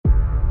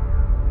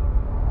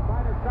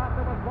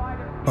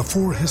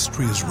Before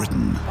history is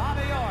written,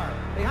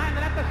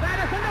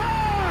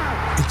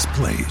 it's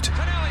played.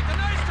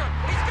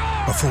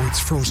 Before it's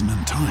frozen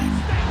in time,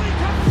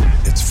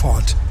 it's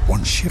fought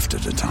one shift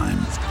at a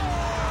time.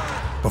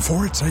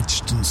 Before it's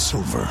etched in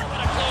silver,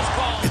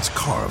 it's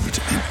carved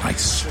in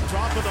ice.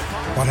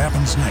 What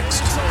happens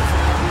next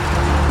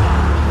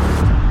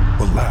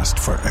will last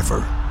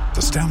forever.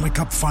 The Stanley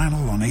Cup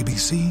Final on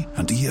ABC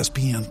and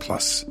ESPN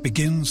Plus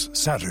begins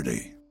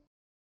Saturday.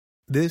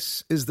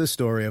 This is the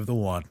story of the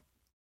one.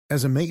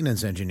 As a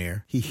maintenance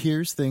engineer, he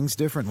hears things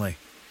differently.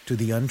 To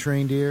the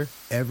untrained ear,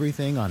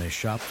 everything on his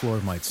shop floor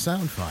might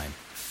sound fine,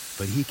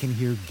 but he can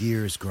hear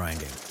gears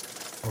grinding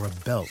or a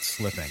belt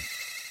slipping.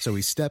 So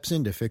he steps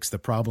in to fix the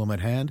problem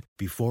at hand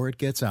before it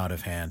gets out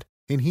of hand.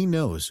 And he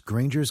knows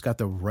Grainger's got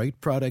the right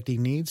product he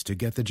needs to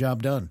get the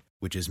job done,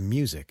 which is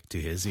music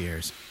to his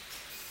ears.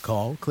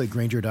 Call, click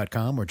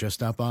Grainger.com, or just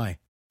stop by.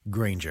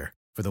 Grainger,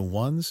 for the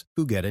ones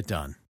who get it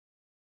done.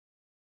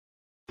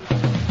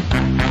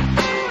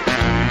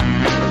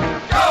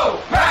 Go,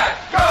 Pat,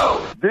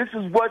 go! This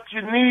is what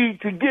you need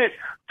to get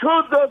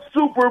to the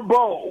Super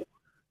Bowl.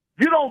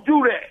 You don't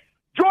do that.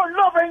 Jordan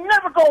Love ain't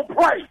never going to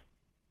play.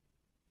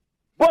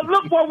 But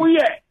look where we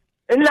at.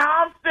 And now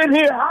I'm sitting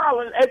here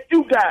hollering at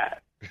you guys.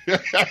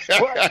 But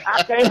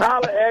I can't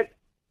holler at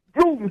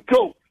Gruden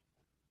coach.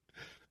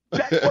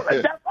 That's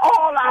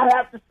all I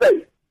have to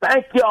say.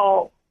 Thank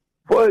y'all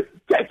for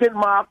taking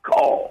my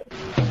call.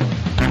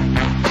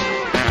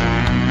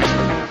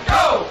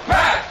 Go,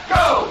 Pat,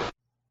 go!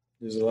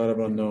 There's a lot of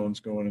unknowns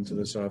going into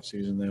this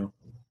offseason now.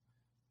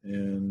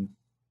 And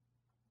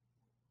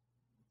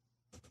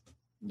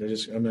I'm going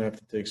to have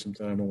to take some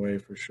time away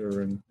for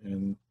sure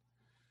and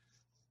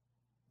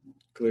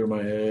clear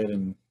my head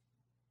and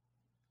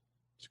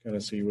just kind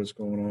of see what's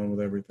going on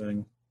with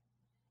everything.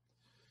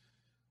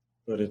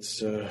 But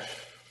it's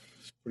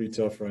pretty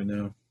tough right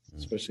now,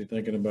 especially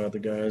thinking about the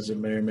guys that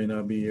may or may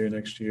not be here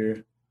next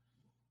year.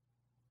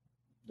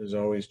 There's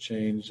always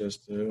change. That's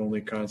the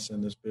only constant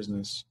in this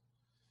business.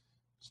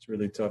 It's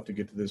really tough to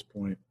get to this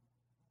point.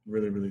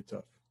 Really, really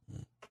tough.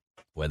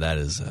 Boy,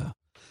 that's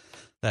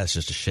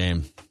just a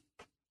shame.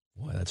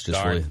 Boy, that's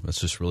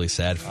just really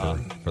sad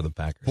for the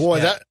Packers.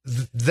 Boy,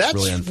 that's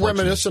really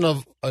reminiscent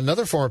of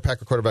another former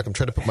Packer quarterback. I'm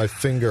trying to put my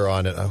finger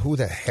on it. Who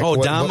the heck?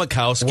 Oh, Don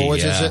Majkowski. What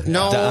was yeah. his,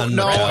 no,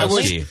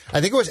 Majkowski.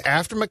 I think it was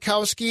after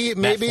Majkowski,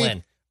 maybe.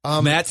 Matt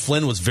Flynn. Matt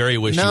Flynn was very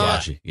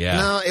wishy-washy.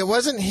 No, it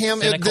wasn't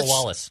him. Seneca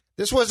Wallace.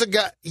 This was a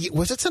guy.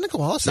 Was it Seneca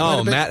Wallace?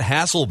 No, Matt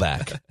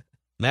Hasselbeck.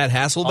 Matt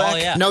Hasselbeck? Oh,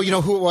 yeah. No, you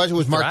know who it was? It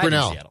was Mark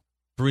Brunell.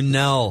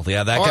 Brunell.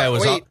 Yeah, that guy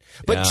was up.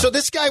 But so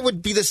this guy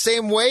would be the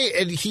same way,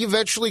 and he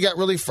eventually got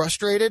really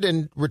frustrated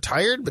and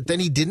retired, but then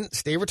he didn't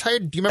stay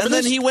retired. Do you remember this?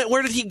 And then he went,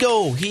 where did he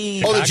go?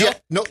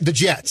 The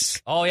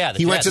Jets. Oh, yeah.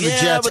 He went to the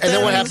Jets, and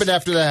then what happened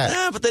after that?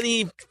 Yeah, but then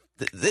he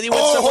went somewhere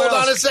hold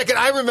else. on a second.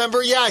 I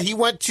remember. Yeah, he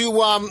went to,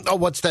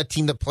 what's that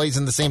team that plays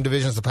in the same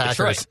division as the Packers?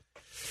 Detroit.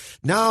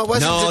 No, it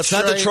wasn't Detroit. It's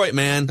not Detroit,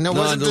 man. No,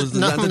 not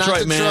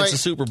Detroit, man. It's the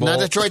Super Bowl. Not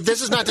Detroit.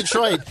 This is not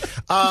Detroit.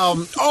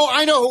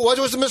 I know who it was.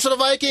 It was the Minnesota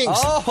Vikings.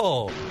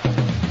 Oh.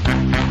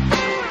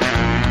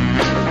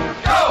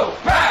 Go,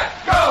 Pat,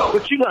 go!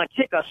 But you're going to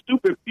kick a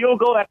stupid field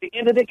goal at the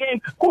end of the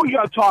game? Who are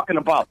y'all talking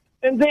about?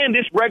 And then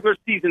this regular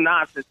season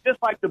nonsense, just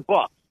like the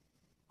Bucs.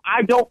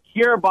 I don't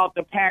care about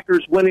the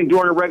Packers winning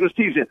during the regular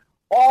season.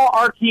 All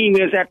our team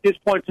is at this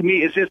point to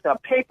me is just a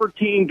paper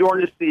team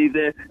during the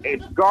season.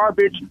 It's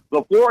garbage.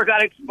 LaFleur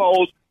got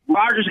exposed.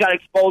 Rodgers got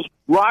exposed.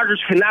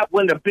 Rodgers cannot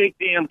win the big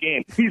damn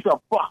game. He's a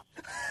bust.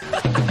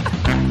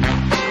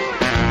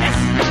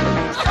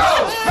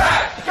 Go,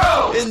 Pat,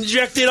 go!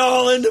 Inject it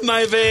all into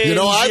my veins. You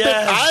know,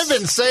 I've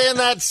been saying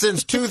that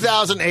since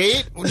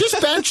 2008.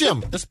 Just bench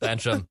him. Just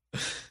bench him.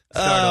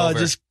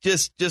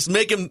 Just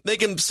make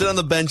him sit on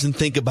the bench and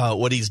think about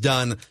what he's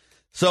done.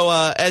 So,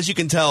 as you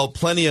can tell,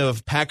 plenty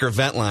of Packer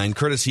vent line,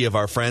 courtesy of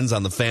our friends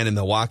on the Fan in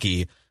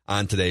Milwaukee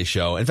on today's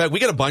show. In fact, we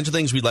got a bunch of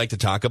things we'd like to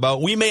talk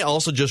about. We may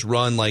also just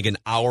run like an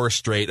hour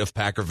straight of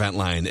Packer vent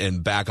line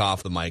and back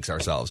off the mics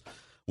ourselves.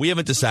 We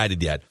haven't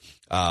decided yet.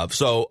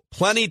 So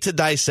plenty to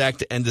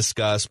dissect and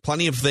discuss,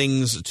 plenty of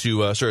things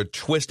to sort of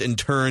twist and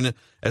turn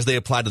as they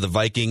apply to the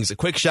Vikings. A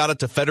quick shout out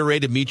to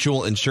Federated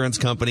Mutual Insurance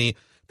Company.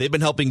 They've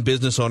been helping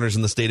business owners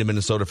in the state of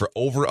Minnesota for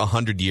over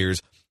 100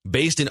 years,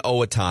 based in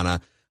Owatonna.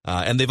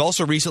 And they've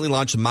also recently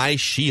launched My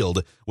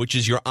Shield, which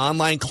is your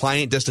online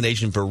client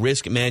destination for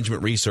risk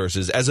management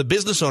resources. As a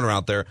business owner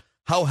out there,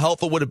 how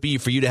helpful would it be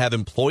for you to have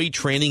employee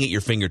training at your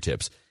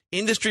fingertips?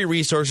 Industry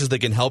resources that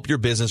can help your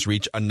business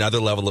reach another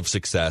level of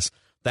success.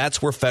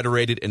 That's where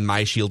Federated and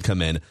My Shield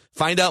come in.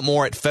 Find out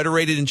more at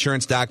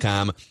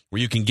federatedinsurance.com,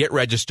 where you can get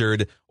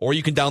registered, or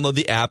you can download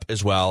the app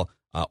as well,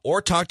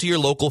 or talk to your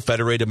local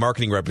Federated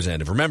marketing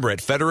representative. Remember, at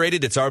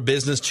Federated, it's our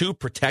business to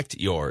protect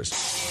yours.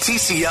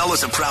 TCL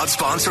is a proud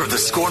sponsor of the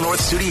Score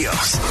North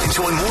Studios.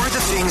 Enjoy more of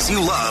the things you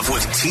love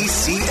with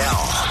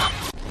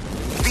TCL.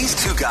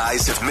 These two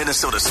guys have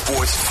Minnesota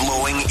sports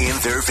flowing in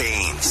their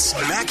veins.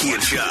 Mackie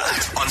and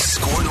Judd on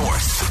Score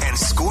North and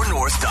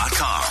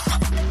ScoreNorth.com.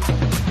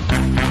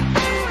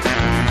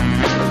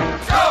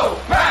 Go,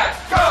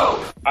 Pat, go!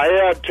 I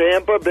had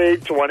Tampa Bay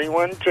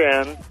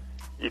 21-10.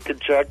 You can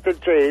check the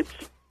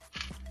tapes.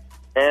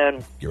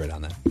 And you're right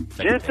on that.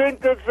 Do you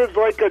think this is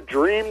like a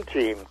dream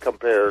team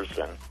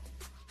comparison?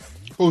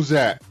 Who's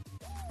that?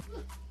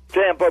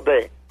 Tampa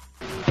Bay.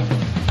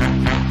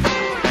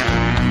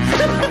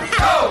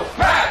 Go,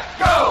 Pat,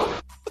 go!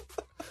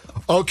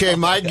 Okay,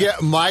 my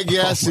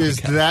guess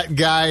is that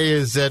guy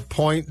is at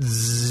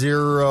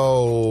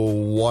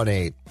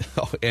 .018.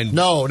 And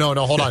no,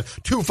 hold on.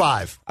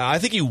 2.5. I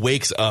think he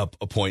wakes up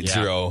a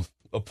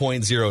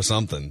 .0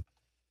 something.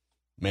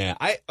 Man,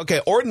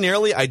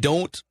 ordinarily I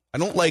don't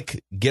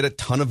like get a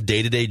ton of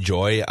day-to-day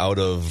joy out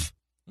of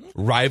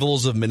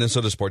rivals of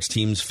Minnesota sports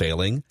teams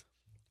failing.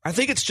 I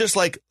think it's just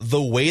like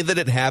the way that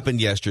it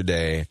happened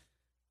yesterday,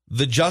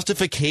 the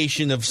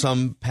justification of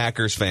some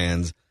Packers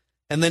fans,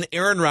 and then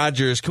Aaron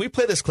Rodgers. Can we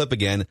play this clip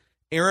again?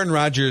 Aaron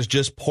Rodgers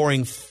just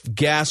pouring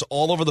gas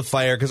all over the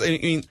fire. Because, I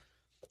mean,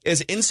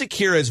 as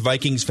insecure as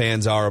Vikings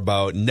fans are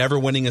about never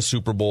winning a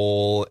Super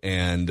Bowl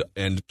and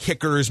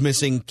kickers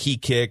missing key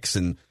kicks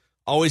and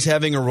always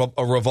having a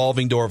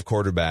revolving door of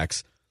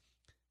quarterbacks,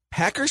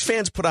 Packers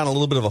fans put on a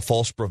little bit of a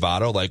false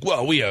bravado, like,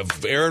 well, we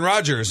have Aaron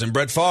Rodgers and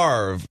Brett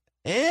Favre.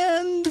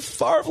 And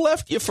Favre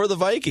left you for the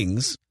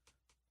Vikings.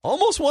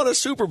 Almost won a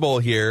Super Bowl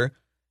here.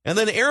 And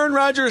then Aaron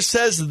Rodgers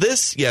says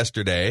this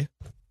yesterday.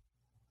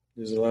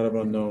 There's a lot of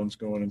unknowns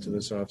going into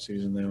this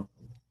offseason now.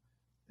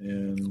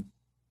 And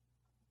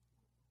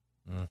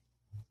I'm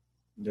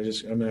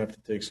going to have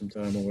to take some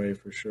time away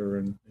for sure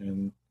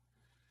and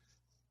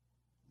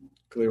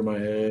clear my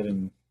head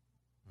and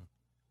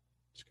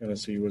just kind of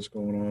see what's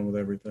going on with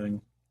everything.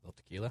 A little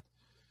tequila?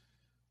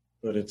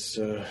 But it's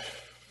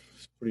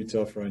pretty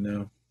tough right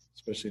now,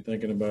 especially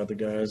thinking about the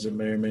guys that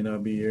may or may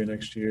not be here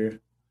next year.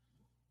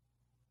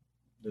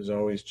 There's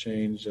always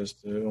change. That's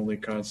the only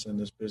constant in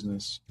this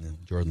business. Yeah,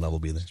 Jordan Love will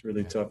be there. It's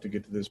really tough to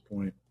get to this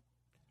point.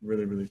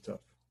 Really, really tough.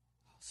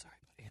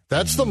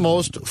 That's the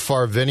most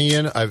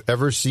Favrean I've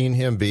ever seen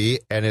him be,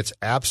 and it's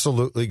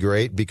absolutely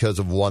great because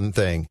of one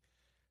thing.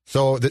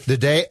 So the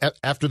day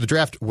after the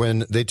draft,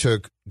 when they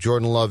took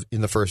Jordan Love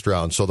in the first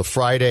round, so the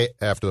Friday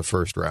after the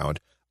first round,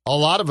 a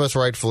lot of us,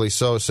 rightfully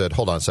so, said,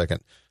 hold on a second,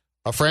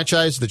 a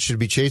franchise that should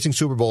be chasing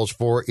Super Bowls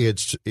for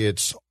its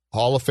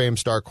Hall of Fame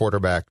star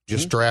quarterback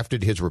just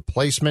drafted his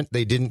replacement.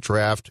 They didn't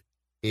draft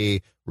a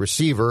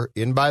receiver.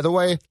 And by the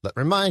way, let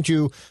me remind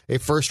you, a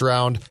first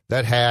round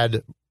that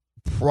had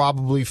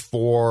probably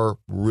 4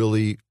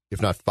 really,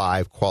 if not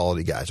 5,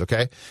 quality guys,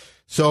 okay?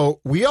 So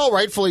we all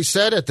rightfully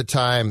said at the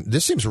time,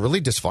 this seems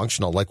really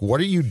dysfunctional. Like, what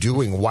are you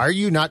doing? Why are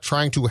you not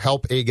trying to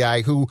help a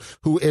guy who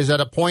is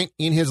at a point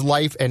in his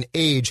life and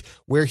age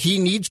where he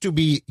needs to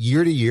be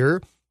year to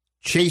year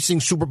chasing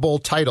Super Bowl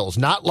titles?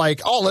 Not like,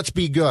 oh, let's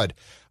be good.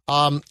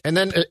 And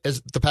then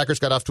as the Packers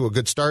got off to a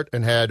good start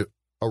and had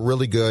a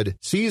really good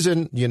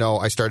season,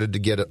 I started to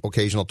get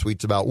occasional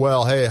tweets about,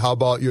 well, hey, how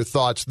about your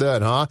thoughts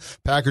then, huh?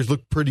 Packers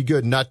look pretty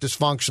good, not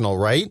dysfunctional,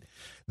 right?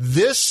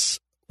 This,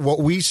 what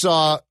we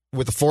saw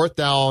with the fourth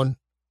down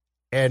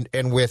and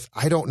with,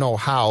 I don't know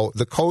how,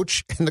 the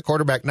coach and the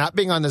quarterback not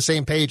being on the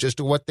same page as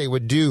to what they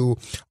would do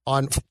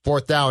on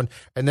fourth down,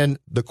 and then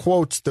the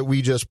quotes that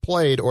we just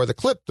played or the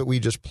clip that we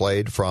just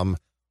played from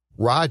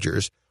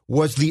Rodgers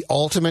was the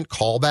ultimate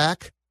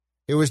callback.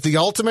 It was the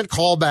ultimate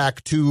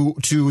callback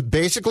to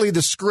basically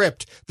the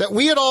script that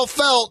we had all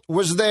felt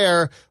was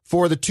there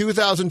for the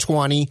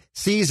 2020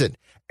 season.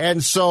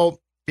 And so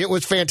it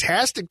was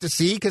fantastic to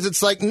see because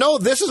it's like, no,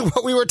 this is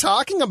what we were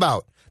talking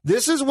about.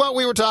 This is what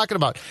we were talking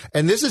about.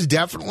 And this is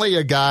definitely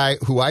a guy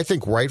who I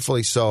think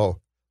rightfully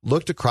so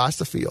looked across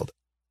the field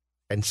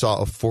and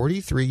saw a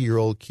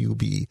 43-year-old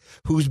QB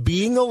who's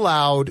being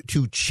allowed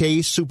to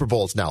chase Super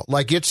Bowls now.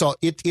 Like it's on.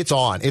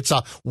 It's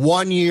a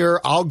 1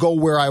 year, I'll go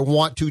where I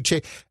want to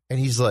chase. And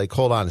he's like,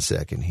 hold on a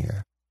second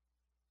here.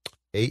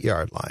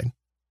 8-yard line,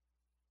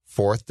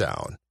 fourth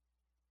down.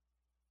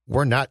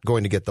 We're not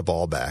going to get the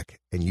ball back,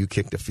 and you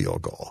kicked a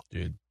field goal.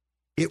 Dude.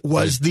 It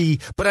was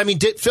but I mean,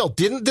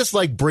 didn't this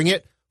like bring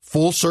it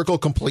full circle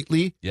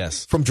completely?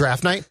 Yes. From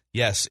draft night?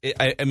 Yes.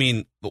 I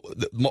mean,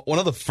 one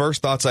of the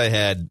first thoughts I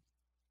had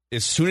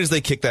as soon as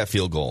they kicked that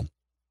field goal,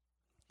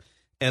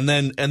 and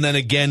then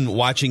again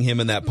watching him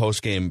in that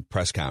post-game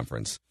press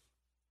conference,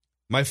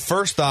 my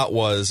first thought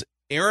was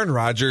Aaron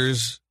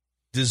Rodgers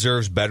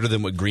deserves better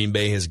than what Green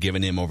Bay has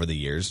given him over the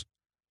years.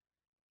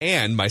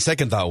 And my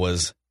second thought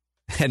was,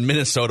 and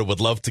Minnesota would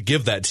love to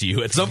give that to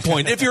you at some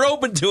point if you're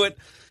open to it.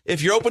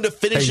 If you're open to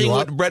finishing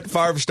what Brett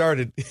Favre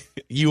started,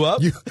 you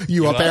up?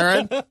 You up,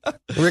 Aaron?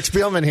 Rick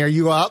Spielman here.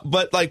 You up?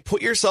 But like,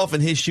 put yourself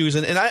in his shoes,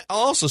 and I'll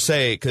also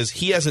say, because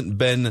he hasn't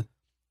been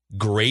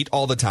great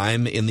all the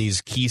time in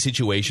these key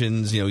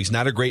situations. He's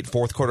not a great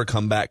fourth quarter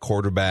comeback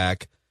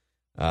quarterback.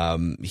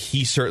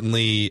 He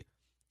certainly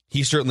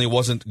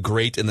wasn't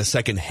great in the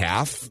second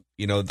half.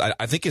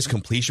 I think his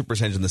completion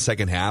percentage in the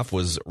second half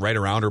was right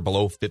around or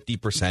below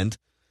 50%.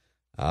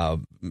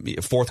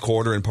 Fourth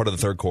quarter and part of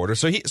the third quarter.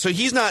 So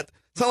he's not.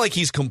 It's not like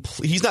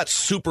he's not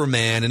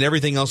Superman and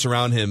everything else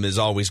around him is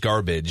always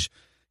garbage.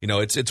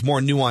 It's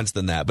more nuanced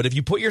than that. But if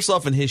you put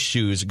yourself in his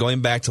shoes,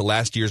 going back to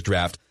last year's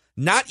draft,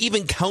 not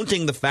even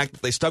counting the fact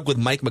that they stuck with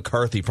Mike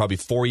McCarthy probably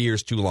 4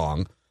 years too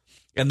long,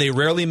 and they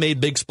rarely made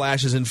big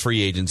splashes in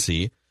free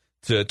agency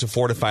to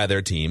fortify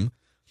their team.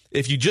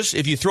 If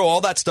you throw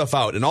all that stuff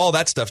out, and all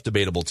that stuff's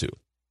debatable too,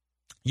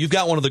 you've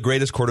got one of the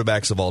greatest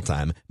quarterbacks of all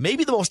time,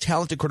 maybe the most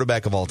talented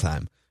quarterback of all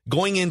time,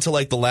 going into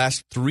like the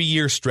last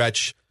 3-year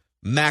stretch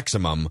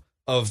maximum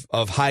of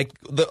high,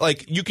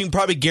 you can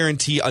probably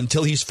guarantee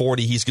until he's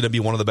 40, he's going to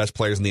be one of the best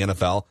players in the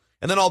NFL.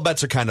 And then all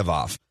bets are kind of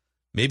off.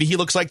 Maybe he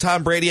looks like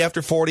Tom Brady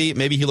after 40.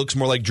 Maybe he looks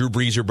more like Drew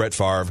Brees or Brett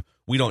Favre.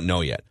 We don't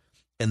know yet.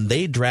 And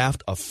they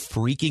draft a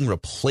freaking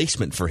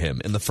replacement for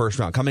him in the first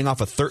round, coming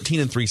off a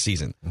 13-3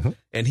 season. Mm-hmm.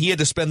 And he had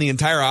to spend the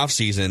entire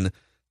offseason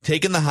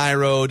taking the high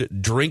road,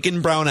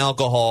 drinking brown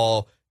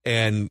alcohol,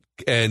 and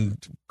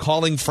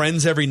calling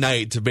friends every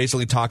night to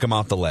basically talk him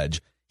off the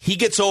ledge. He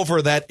gets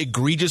over that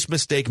egregious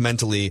mistake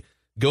mentally,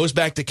 goes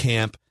back to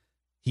camp.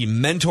 He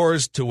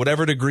mentors to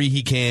whatever degree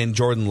he can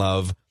Jordan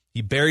Love.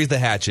 He buries the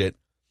hatchet,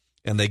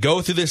 and they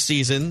go through this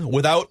season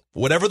without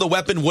whatever the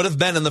weapon would have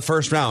been in the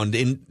first round,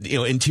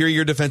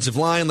 interior defensive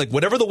line, like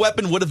whatever the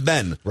weapon would have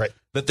been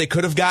that they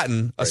could have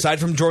gotten aside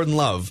from Jordan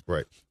Love.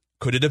 Right.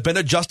 Could it have been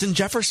a Justin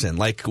Jefferson?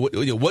 Like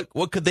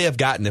what could they have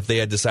gotten if they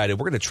had decided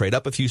we're going to trade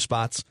up a few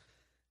spots?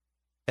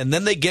 And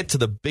then they get to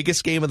the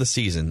biggest game of the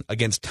season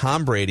against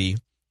Tom Brady,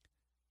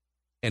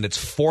 and it's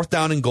 4th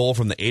down and goal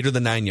from the 8 or the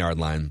 9 yard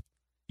line.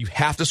 You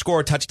have to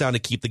score a touchdown to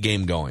keep the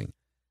game going.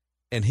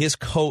 And his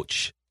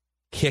coach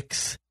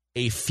kicks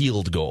a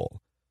field goal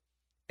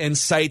and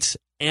cites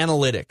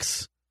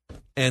analytics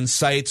and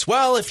cites,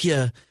 well,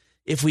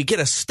 if we get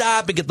a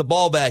stop and get the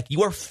ball back,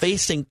 you are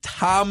facing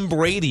Tom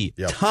Brady.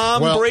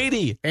 Yep.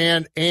 Brady.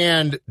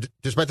 And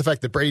despite the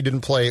fact that Brady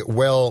didn't play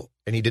well,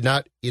 and he did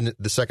not in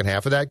the second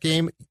half of that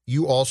game,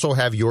 you also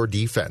have your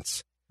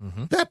defense.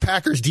 Mm-hmm. That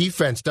Packers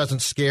defense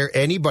doesn't scare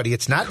anybody.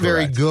 It's not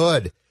very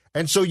good.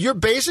 And so you're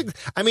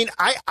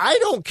I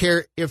don't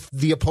care if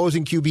the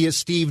opposing QB is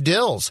Steve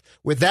Dills.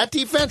 With that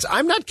defense,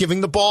 I'm not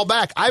giving the ball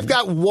back. I've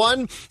got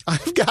one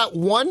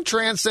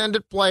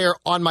transcendent player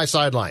on my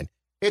sideline.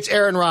 It's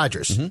Aaron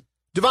Rodgers. Mm-hmm.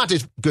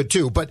 Devontae's good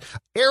too, but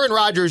Aaron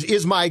Rodgers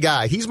is my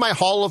guy. He's my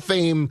Hall of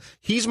Fame.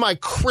 He's my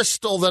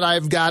crystal that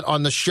I've got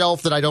on the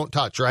shelf that I don't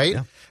touch, right?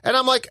 Yeah. And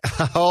I'm like,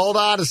 hold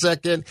on a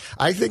second.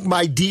 I think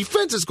my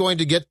defense is going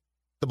to get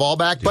the ball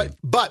back. Yeah.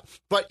 But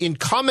in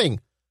coming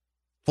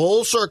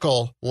full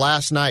circle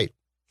last night,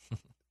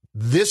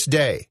 this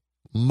day,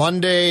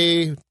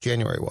 Monday,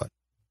 January what?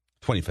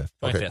 25th.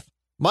 Okay.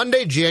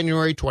 Monday,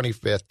 January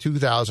 25th,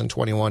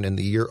 2021, in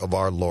the year of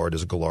our Lord,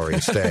 is a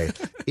glorious day.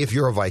 If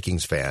you're a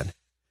Vikings fan.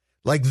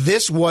 Like,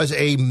 this was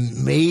a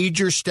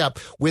major step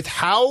with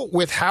how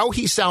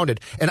he sounded.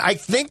 And I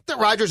think that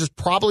Rodgers is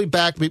probably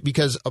back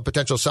because of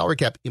potential salary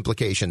cap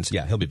implications.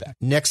 Yeah, he'll be back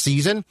next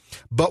season.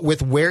 But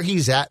with where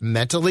he's at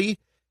mentally,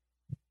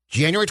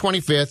 January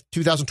 25th,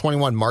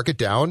 2021, mark it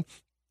down.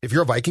 If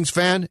you're a Vikings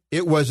fan,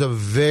 it was a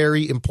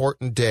very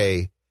important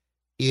day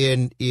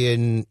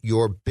in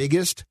your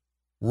biggest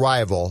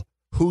rival,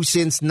 who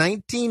since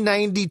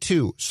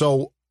 1992,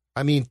 so,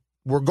 I mean,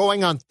 we're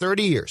going on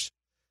 30 years,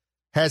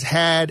 has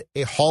had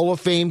a Hall of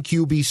Fame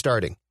QB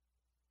starting.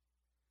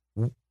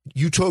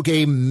 You took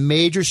a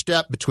major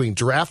step between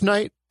draft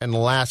night and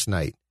last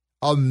night,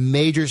 a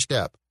major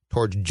step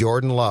towards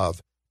Jordan Love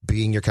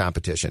being your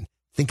competition.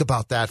 Think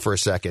about that for a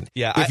second.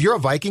 Yeah, if you're a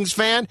Vikings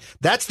fan,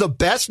 that's the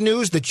best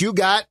news that you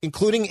got,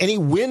 including any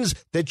wins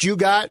that you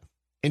got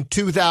in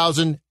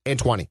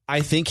 2020.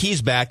 I think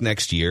he's back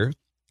next year,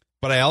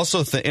 but I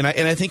also think, and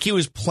I think he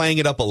was playing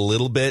it up a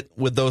little bit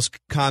with those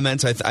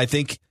comments. I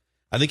think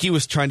he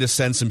was trying to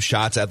send some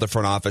shots at the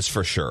front office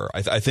for sure.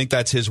 I think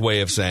that's his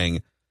way of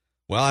saying,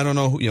 well, I don't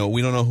know,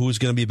 we don't know who's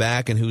going to be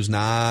back and who's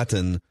not,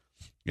 and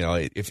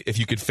if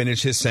you could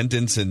finish his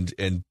sentence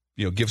and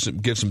give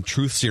some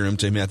truth serum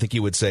to him, I think he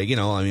would say,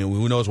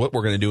 who knows what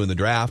we're going to do in the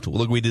draft? Well,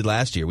 look what we did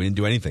last year. We didn't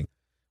do anything.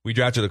 We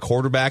drafted a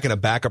quarterback and a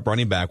backup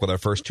running back with our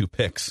first 2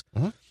 picks,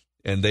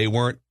 and they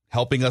weren't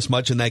helping us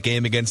much in that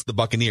game against the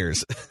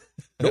Buccaneers.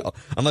 Nope.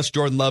 Unless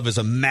Jordan Love is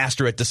a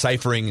master at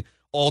deciphering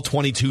all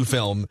 22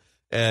 film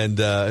and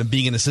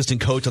being an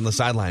assistant coach on the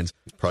sidelines.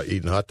 Probably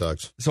eating hot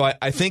dogs. So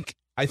I think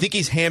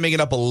he's hamming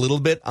it up a little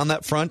bit on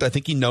that front. I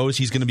think he knows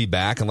he's going to be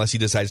back unless he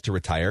decides to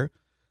retire.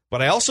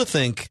 But I also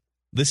think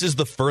this is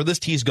the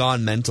furthest he's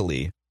gone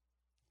mentally,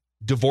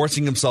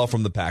 divorcing himself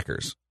from the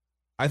Packers.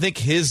 I think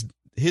his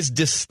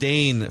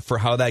disdain for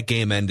how that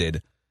game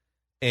ended,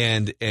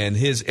 and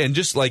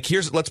just like,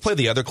 let's play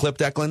the other clip,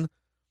 Declan.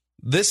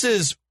 This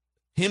is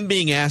him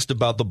being asked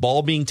about the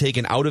ball being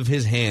taken out of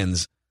his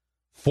hands,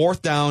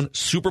 4th down,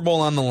 Super Bowl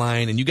on the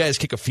line, and you guys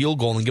kick a field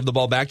goal and give the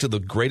ball back to the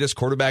greatest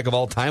quarterback of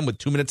all time with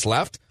 2 minutes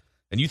left,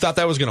 and you thought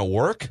that was going to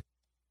work?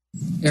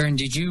 Aaron,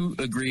 did you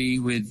agree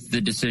with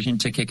the decision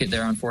to kick it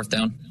there on 4th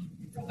down?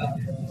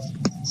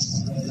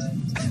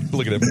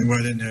 Look at him. Well,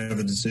 I didn't have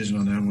a decision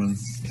on that one.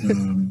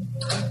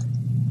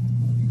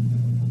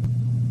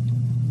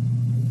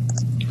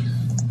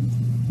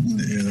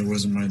 Yeah, that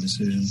wasn't my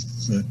decision.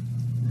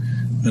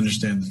 But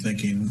understand the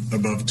thinking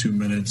above 2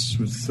 minutes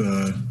with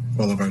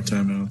all of our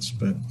timeouts,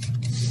 but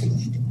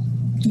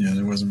yeah,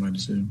 that wasn't my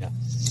decision. Yeah.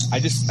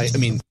 I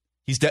mean,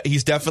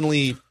 he's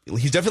definitely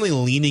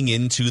leaning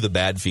into the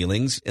bad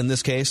feelings in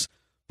this case,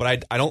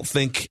 but I don't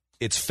think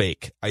it's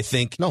fake. I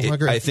think I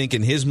agree. I think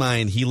in his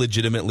mind, he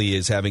legitimately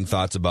is having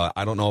thoughts about,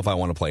 I don't know if I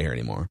want to play here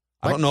anymore.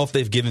 I don't know if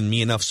they've given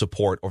me enough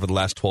support over the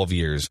last 12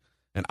 years,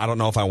 and I don't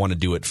know if I want to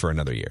do it for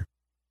another year.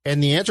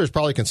 And the answer is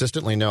probably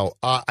consistently no.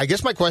 I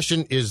guess my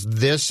question is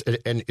this,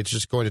 and it's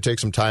just going to take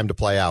some time to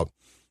play out.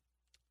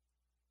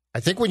 I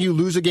think when you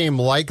lose a game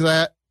like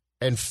that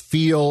and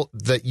feel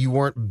that you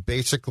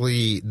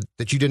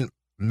that you didn't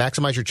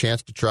maximize your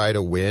chance to try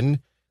to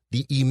win,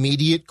 the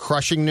immediate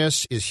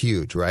crushingness is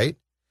huge, right?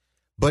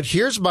 But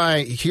here's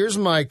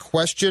my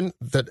question,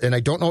 and I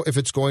don't know if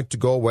it's going to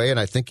go away, and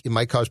I think it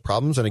might cause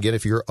problems. And again,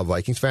 if you're a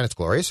Vikings fan, it's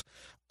glorious.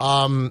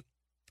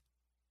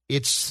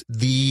 It's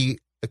the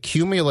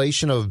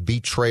accumulation of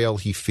betrayal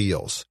he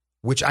feels,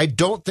 which I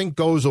don't think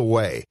goes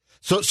away.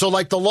 So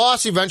like the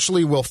loss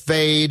eventually will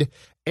fade.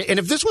 And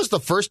if this was the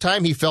first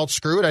time he felt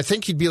screwed, I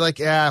think he'd be like,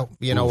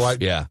 you know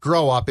what? Yeah.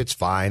 Grow up. It's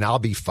fine. I'll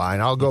be fine.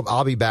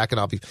 I'll be back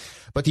and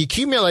but the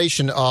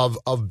accumulation of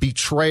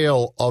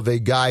betrayal of a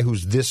guy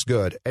who's this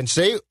good, and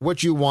say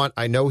what you want.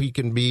 I know he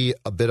can be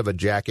a bit of a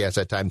jackass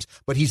at times,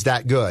 but he's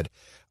that good.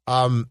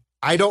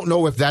 I don't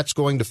know if that's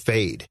going to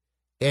fade.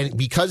 And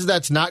because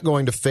that's not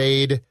going to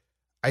fade,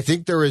 I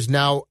think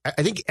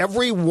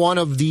every one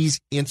of these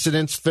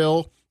incidents,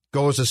 Phil,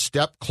 goes a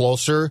step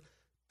closer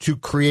to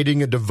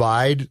creating a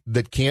divide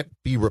that can't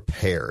be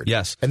repaired.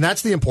 Yes. And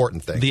that's the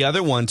important thing. The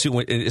other one, too,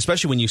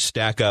 especially when you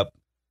stack up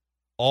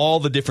all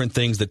the different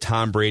things that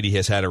Tom Brady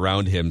has had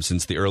around him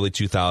since the early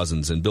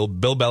 2000s, and Bill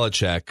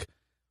Belichick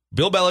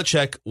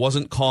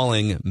wasn't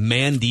calling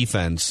man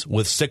defense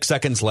with 6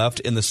 seconds left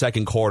in the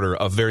second quarter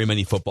of very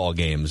many football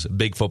games,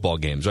 big football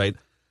games, right?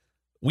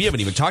 We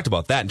haven't even talked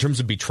about that in terms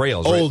of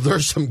betrayals. Oh, right?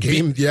 There's some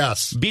games,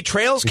 yes.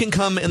 Betrayals can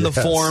come in the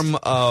form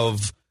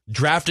of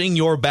drafting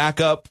your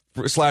backup /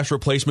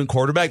 replacement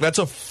quarterback. That's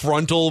a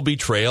frontal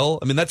betrayal.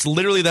 I mean, that's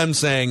literally them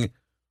saying,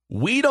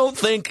 we don't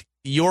think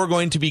you're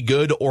going to be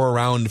good or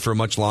around for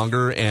much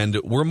longer, and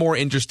we're more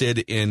interested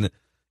in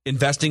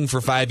investing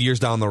for 5 years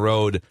down the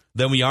road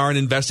than we are in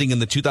investing in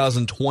the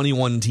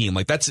 2021 team.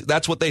 Like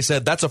that's what they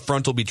said. That's a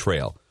frontal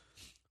betrayal.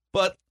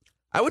 But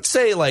I would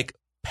say like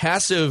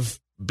passive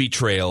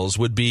betrayals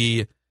would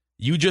be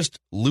you just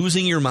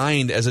losing your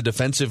mind as a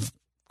defensive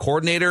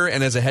coordinator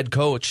and as a head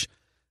coach.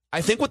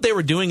 I think what they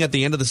were doing at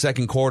the end of the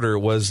second quarter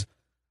was,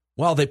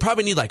 well, they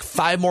probably need like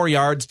 5 more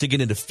yards to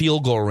get into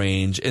field goal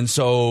range, and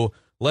so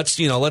let's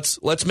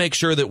make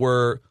sure that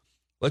we're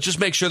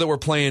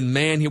playing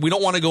man here. We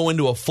don't want to go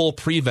into a full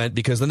prevent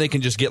because then they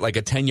can just get like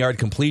a 10-yard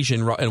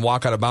completion and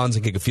walk out of bounds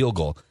and kick a field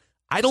goal.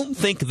 I don't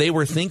think they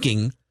were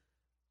thinking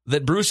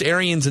that Bruce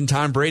Arians and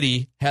Tom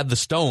Brady had the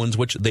stones,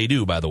 which they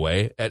do, by the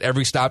way. At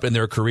every stop in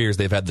their careers,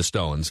 they've had the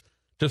stones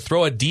to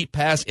throw a deep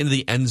pass into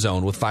the end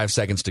zone with 5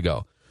 seconds to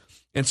go.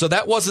 And so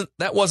that wasn't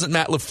Matt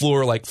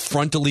LaFleur like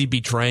frontally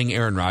betraying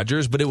Aaron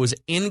Rodgers, but it was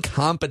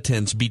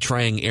incompetence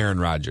betraying Aaron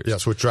Rodgers.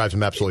 Yes, which drives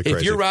him absolutely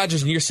crazy. If you're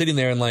Rodgers and you're sitting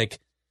there and like,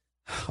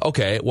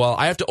 okay, well,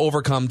 I have to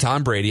overcome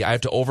Tom Brady. I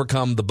have to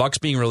overcome the Bucs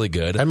being really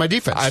good. And my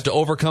defense. I have to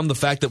overcome the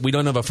fact that we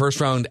don't have a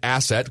first-round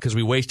asset because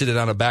we wasted it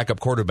on a backup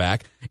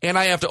quarterback. And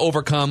I have to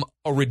overcome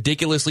a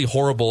ridiculously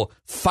horrible,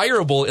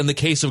 fireable, in the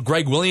case of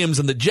Greg Williams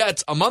and the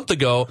Jets a month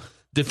ago,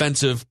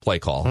 defensive play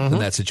call in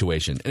that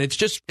situation. And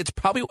it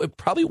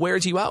probably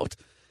wears you out.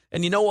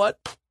 And you know what?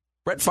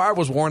 Brett Favre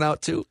was worn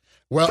out too.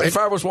 Brett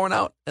Favre was worn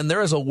out, and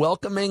there is a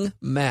welcoming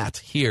mat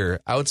here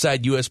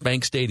outside U.S.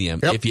 Bank Stadium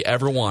if you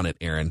ever want it,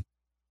 Aaron.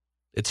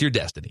 It's your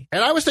destiny.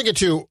 And I was thinking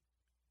too,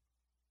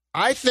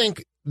 I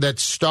think that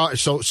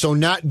so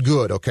not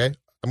good, okay?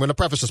 I'm going to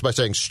preface this by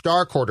saying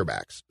star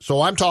quarterbacks.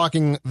 So I'm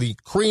talking the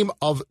cream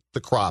of the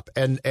crop.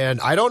 And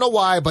I don't know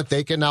why, but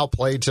they can now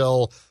play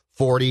till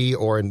 40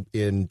 or in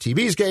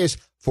TB's case,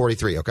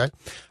 43, okay?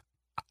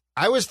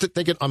 I was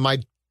thinking on my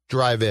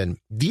drive in,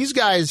 these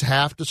guys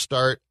have to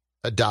start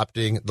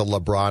adopting the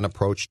LeBron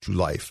approach to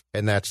life,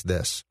 and that's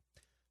this.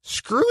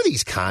 Screw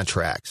these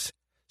contracts.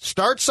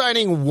 Start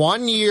signing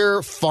 1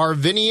 year Favre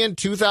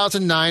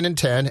 2009 and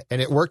 10,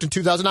 and it worked in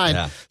 2009.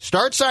 Yeah.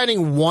 Start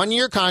signing 1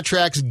 year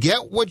contracts,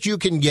 get what you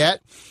can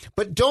get,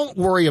 but don't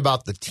worry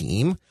about the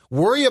team.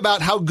 Worry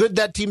about how good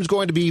that team's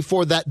going to be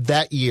for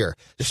that year.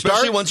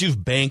 Especially once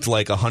you've banked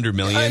like $100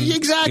 million.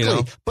 Exactly. You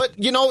know?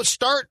 But,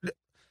 start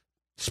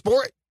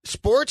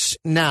sports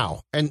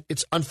now, and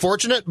it's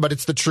unfortunate, but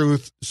it's the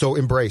truth, so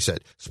embrace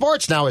it.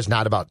 Sports now is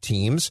not about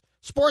teams.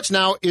 Sports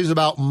now is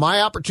about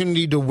my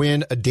opportunity to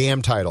win a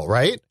damn title,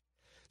 right?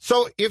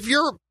 So if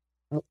you're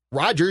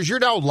Rodgers, you're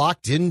now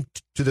locked into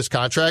this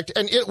contract,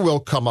 and it will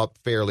come up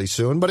fairly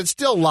soon, but it's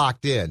still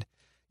locked in.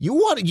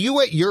 You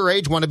at your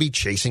age want to be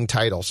chasing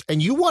titles,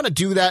 and you want to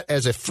do that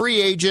as a free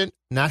agent,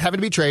 not having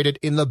to be traded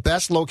in the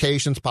best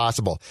locations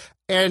possible.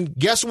 And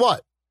guess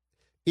what?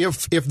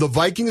 If the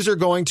Vikings are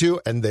going to,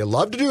 and they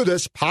love to do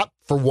this, pop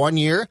for 1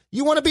 year,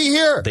 you want to be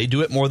here. They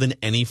do it more than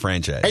any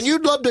franchise. And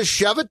you'd love to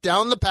shove it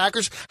down the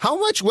Packers. How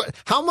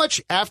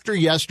much after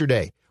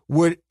yesterday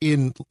would,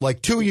 in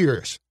like 2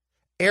 years,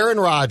 Aaron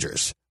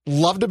Rodgers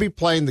love to be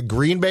playing the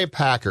Green Bay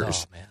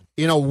Packers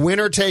in a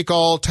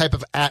winner-take-all type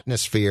of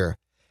atmosphere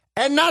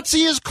and not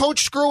see his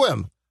coach screw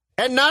him?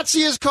 And not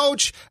see his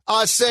coach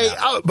say,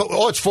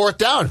 it's fourth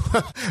down.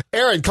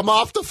 Aaron, come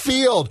off the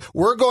field.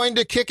 We're going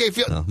to kick a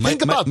field.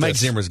 Think about this. Mike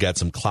Zimmer's got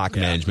some clock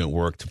management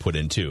work to put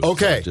in, too.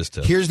 Okay,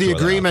 so here's the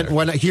agreement.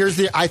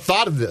 I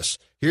thought of this.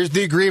 Here's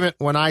the agreement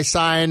when I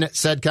sign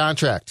said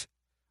contract.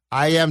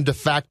 I am de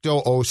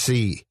facto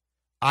OC.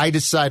 I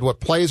decide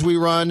what plays we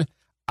run.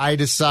 I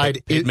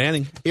decide. Peyton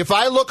Manning. If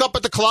I look up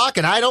at the clock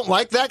and I don't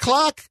like that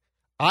clock,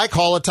 I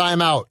call a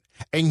timeout.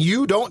 And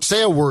you don't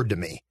say a word to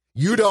me.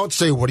 You don't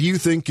say, what are you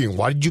thinking?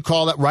 Why did you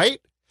call that? Right?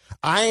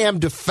 I am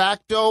de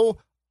facto.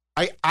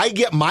 I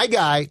get my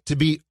guy to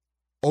be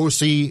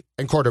OC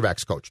and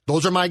quarterbacks coach.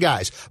 Those are my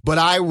guys. But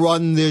I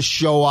run this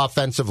show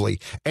offensively.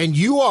 And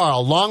you are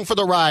along for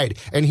the ride.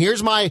 And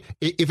here's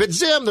if it's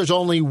Zim, there's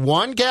only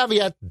one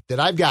caveat that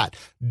I've got.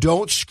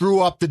 Don't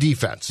screw up the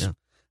defense. Yeah.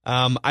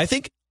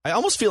 I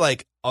almost feel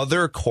like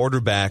other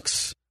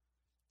quarterbacks,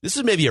 this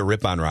is maybe a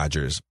rip on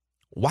Rodgers.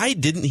 Why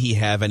didn't he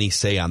have any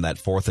say on that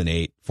 4th and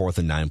 8, 4th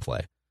and 9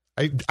 play?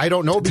 I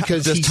don't know,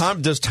 because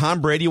does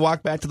Tom Brady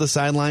walk back to the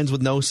sidelines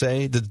with no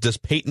say? Does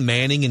Peyton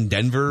Manning in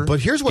Denver? But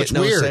here's what's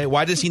weird. Say?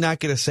 Why does he not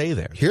get a say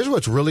there? Here's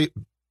what's really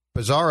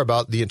bizarre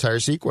about the entire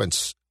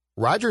sequence.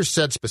 Rodgers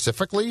said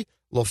specifically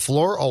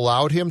LaFleur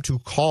allowed him to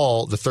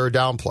call the third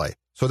down play.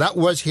 So that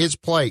was his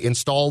play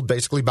installed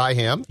basically by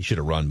him. He should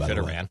have run, by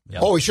the way.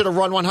 Yep. Oh, he should have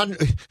run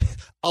 100.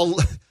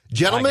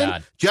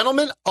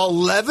 Gentlemen,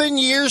 11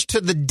 years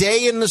to the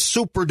day in the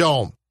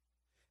Superdome.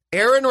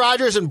 Aaron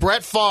Rodgers and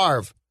Brett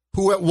Favre,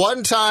 who at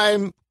one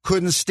time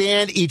couldn't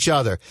stand each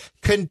other,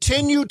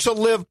 continue to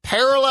live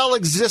parallel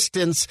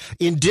existence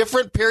in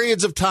different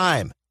periods of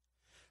time.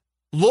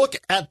 Look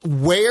at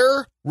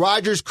where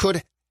Rodgers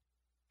could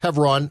have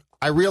run.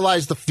 I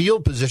realize the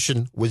field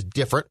position was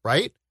different,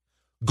 right?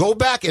 Go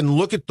back and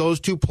look at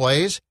those two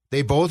plays.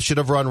 They both should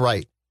have run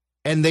right.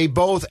 And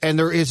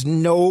there is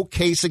no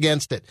case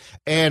against it.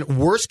 And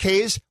worst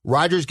case,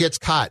 Rodgers gets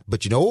caught.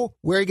 But you know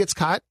where he gets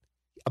caught?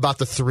 About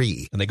the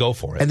 3. And they go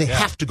for it. And they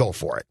have to go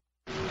for it.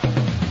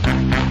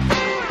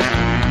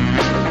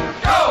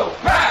 Go,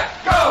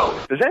 Pack,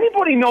 go! Does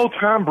anybody know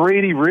Tom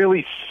Brady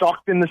really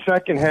sucked in the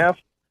second half?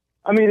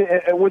 I mean,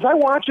 was I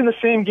watching the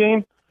same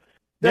game?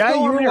 Yeah,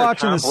 you were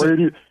watching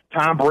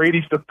Tom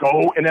Brady's the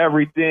GOAT and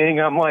everything.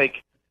 I'm like,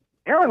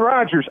 Aaron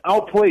Rodgers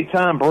outplayed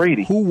Tom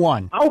Brady. Who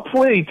won?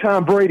 Outplayed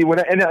Tom Brady.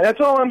 And that's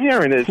all I'm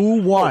hearing is,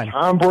 who won?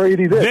 Tom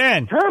Brady this.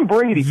 Then. Tom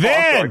Brady.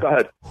 Then. Go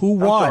ahead. Who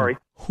won? I'm sorry.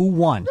 Who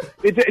won?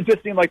 It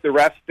just seemed like the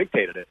refs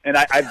dictated it. And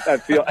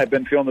I've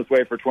been feeling this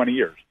way for 20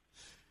 years.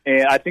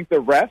 And I think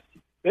the refs,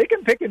 they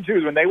can pick and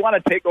choose. When they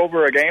want to take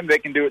over a game, they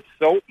can do it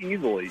so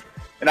easily.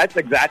 And that's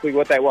exactly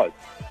what that was.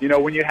 You know,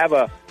 when you have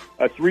a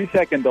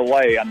 3-second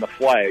delay on the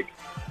flag,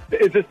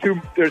 it's just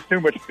there's too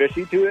much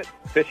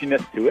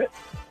fishiness to it.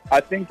 I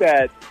think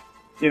that,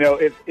 you know,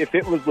 if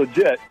it was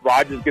legit,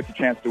 Rodgers gets a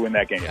chance to win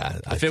that game. Yeah,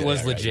 if it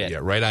was legit. Yeah,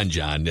 right on,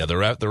 John. Yeah,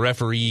 the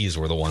referees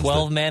were the ones.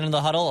 12 men in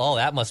the huddle. Oh,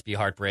 that must be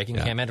heartbreaking.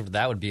 Can't imagine what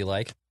that would be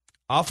like.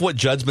 Off what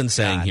Judd's been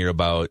saying here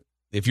about,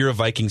 if you're a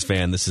Vikings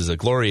fan, this is a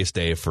glorious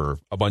day for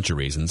a bunch of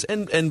reasons.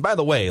 And by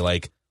the way,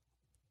 like,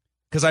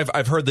 because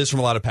I've heard this from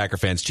a lot of Packer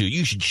fans too.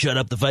 You should shut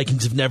up. The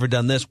Vikings have never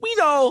done this. We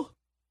know.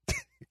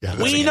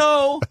 We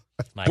know.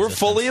 We're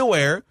fully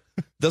aware.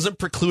 Doesn't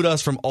preclude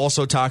us from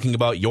also talking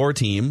about your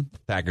team,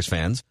 Packers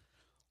fans.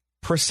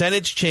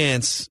 Percentage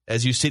chance,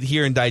 as you sit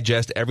here and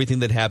digest everything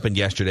that happened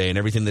yesterday and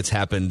everything that's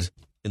happened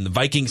in the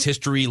Vikings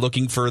history,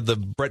 looking for the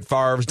Brett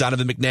Favres,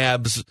 Donovan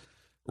McNabbs,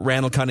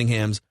 Randall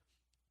Cunninghams.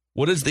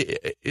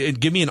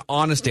 Give me an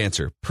honest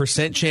answer.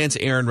 Percent chance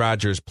Aaron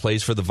Rodgers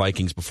plays for the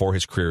Vikings before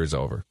his career is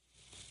over.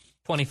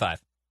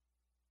 25.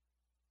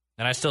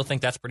 And I still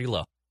think that's pretty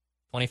low.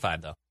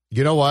 25, though.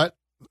 You know what?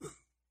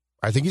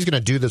 I think he's going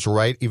to do this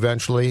right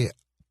eventually.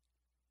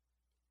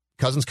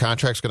 Cousins'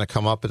 contract's going to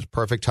come up at the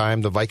perfect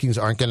time. The Vikings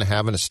aren't going to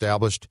have an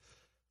established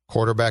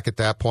quarterback at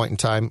that point in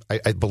time.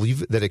 I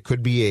believe that it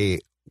could be a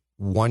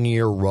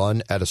 1-year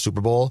run at a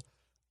Super Bowl.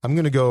 I'm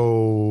going to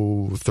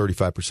go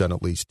 35%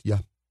 at least. Yeah.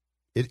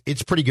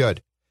 It's pretty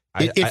good.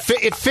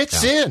 It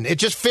fits in. It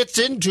just fits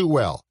in too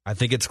well. I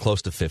think it's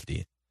close to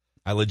 50.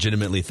 I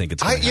legitimately think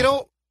it's I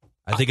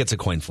think it's a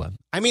coin flip.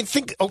 I mean,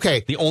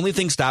 okay. The only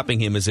thing stopping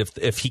him is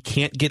if he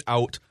can't get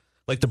out.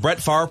 Like the Brett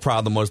Favre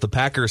problem was the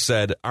Packers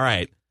said, all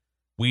right,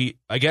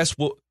 I guess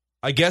we'll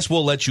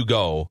let you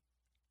go.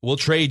 We'll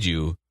trade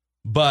you,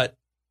 but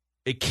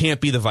it can't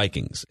be the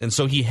Vikings. And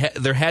so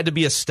there had to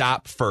be a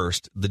stop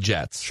first, the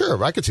Jets.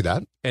 Sure, I could see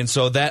that. And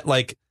so that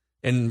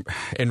and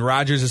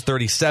Rodgers is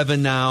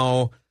 37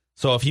 now.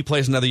 So if he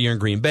plays another year in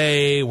Green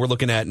Bay, we're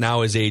looking at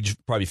now his age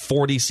probably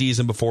 40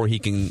 season before he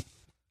can.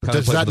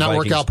 Does that not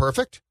work out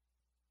perfect?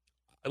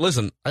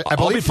 Listen, I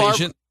believe I'll be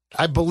patient.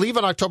 I believe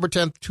on October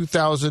 10th,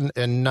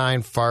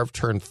 2009, Favre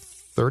turned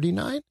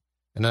 39.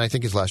 And then I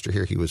think his last year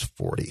here, he was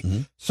 40.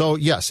 Mm-hmm. So,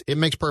 yes, it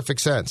makes perfect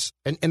sense.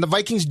 And the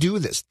Vikings do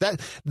this.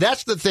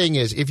 That's the thing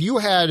is, if you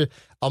had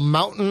a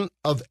mountain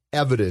of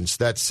evidence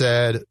that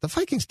said, the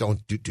Vikings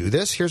don't do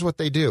this, here's what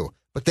they do.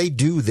 But they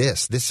do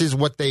this. This is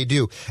what they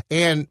do.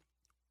 And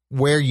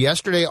where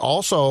yesterday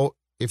also,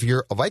 if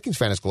you're a Vikings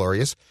fan, is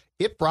glorious,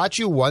 it brought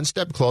you one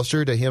step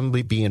closer to him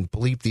being,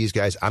 bleep these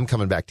guys, I'm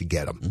coming back to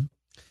get them. Mm-hmm.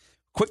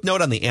 Quick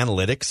note on the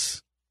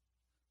analytics.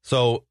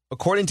 So,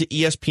 according to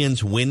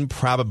ESPN's win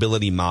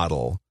probability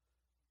model,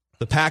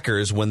 the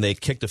Packers, when they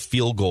kicked a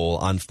field goal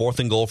on 4th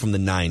and goal from the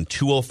 9,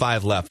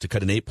 2:05 left to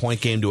cut an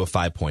 8-point game to a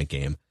 5-point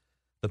game,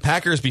 the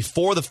Packers,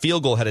 before the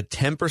field goal, had a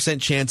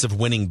 10% chance of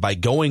winning by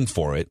going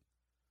for it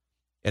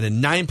and a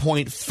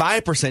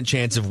 9.5%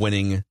 chance of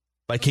winning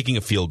by kicking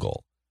a field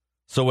goal.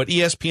 So what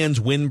ESPN's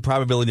win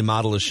probability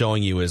model is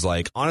showing you is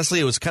like, honestly,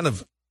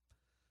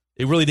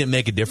 it really didn't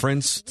make a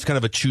difference. It's kind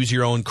of a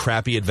choose-your-own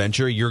crappy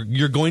adventure.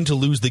 You're going to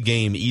lose the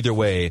game either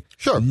way.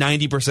 Sure.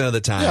 90% of the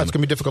time. Yeah, it's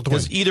going to be difficult to win.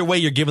 Because either way,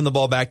 you're giving the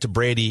ball back to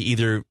Brady,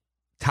 either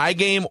tie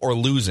game or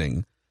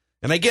losing.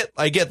 And I get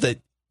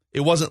that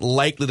it wasn't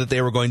likely that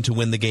they were going to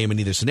win the game in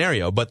either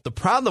scenario. But the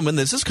problem, and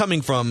this is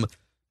coming from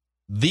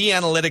the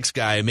analytics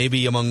guy,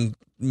 maybe among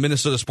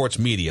Minnesota sports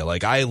media.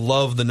 Like, I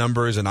love the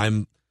numbers, and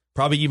I'm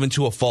probably even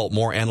to a fault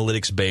more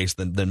analytics-based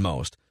than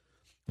most.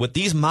 What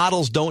these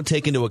models don't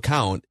take into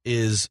account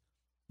is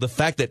the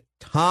fact that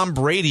Tom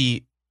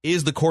Brady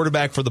is the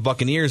quarterback for the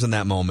Buccaneers in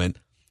that moment,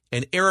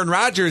 and Aaron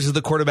Rodgers is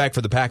the quarterback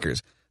for the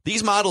Packers.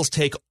 These models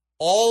take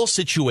all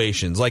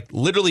situations, like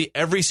literally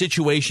every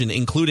situation,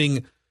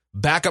 including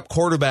backup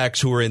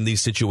quarterbacks who are in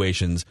these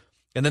situations,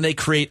 and then they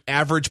create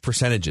average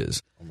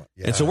percentages.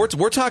 Yeah. And so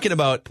we're talking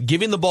about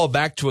giving the ball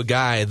back to a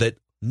guy that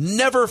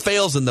never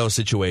fails in those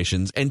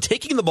situations and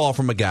taking the ball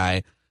from a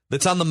guy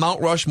that's on the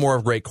Mount Rushmore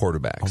of great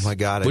quarterbacks. Oh, my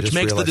God. Which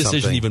makes the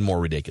decision something. even more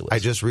ridiculous. I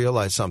just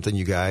realized something,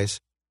 you guys.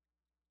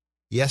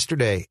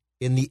 Yesterday,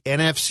 in the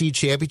NFC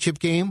Championship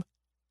game,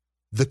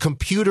 the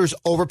computers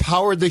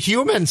overpowered the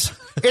humans.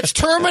 It's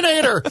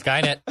Terminator.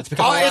 Skynet. It's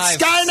become alive. It's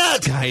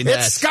Skynet.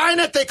 It's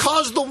Skynet. They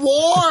caused the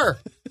war.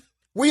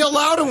 We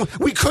allowed them.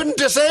 We couldn't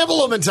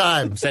disable them in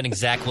time. I'm sending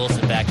Zach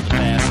Wilson back to the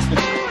past.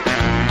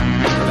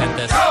 Prevent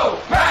this. Go,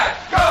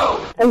 Pat,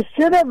 go! They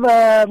should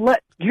have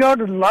let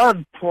Jordan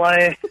Love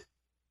play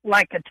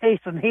like a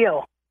Taysom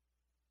Hill.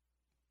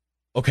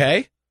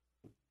 Okay.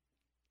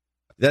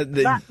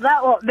 That's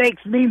what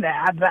makes me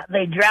mad, that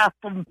they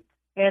draft them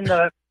in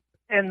the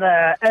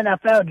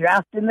NFL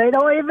draft and they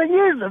don't even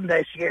use them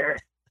this year.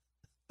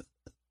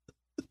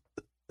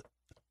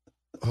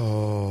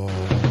 Oh.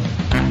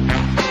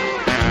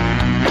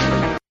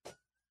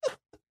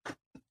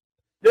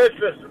 This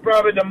is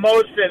probably the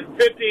most in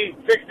 50,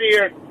 60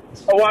 years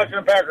of watching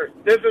the Packers.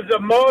 This is the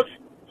most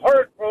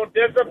hurtful,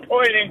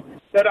 disappointing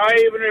that I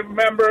even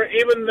remember,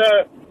 even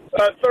the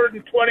 3rd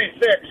and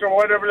 26 or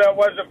whatever that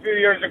was a few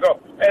years ago.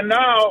 And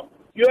now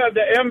you have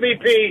the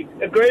MVP,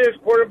 the greatest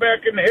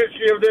quarterback in the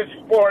history of this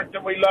sport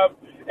that we love,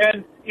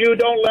 and you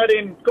don't let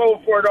him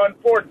go for it on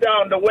 4th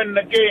down to win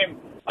the game.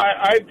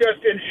 I'm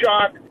just in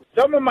shock.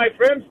 Some of my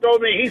friends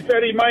told me he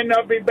said he might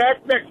not be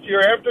back next year.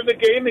 After the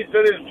game, he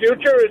said his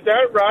future, is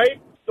that right?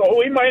 So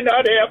we might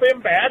not have him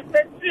back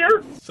next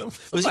year?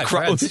 Was he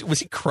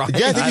crying?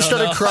 Yeah, I think he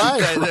started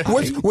crying.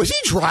 Was he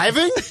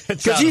driving?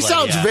 Because he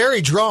sounds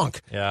very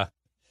drunk. Yeah.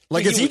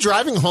 Like, is he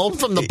driving home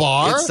from the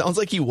bar? It sounds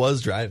like he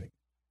was driving.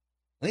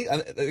 I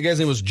think the guy's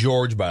name was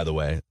George, by the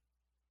way,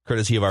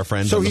 courtesy of our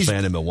friends on the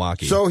Fan in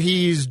Milwaukee. So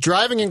he's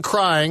driving and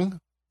crying.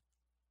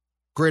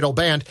 Great old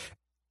band.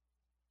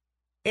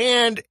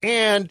 And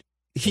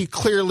he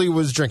clearly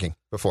was drinking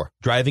before.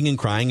 Driving and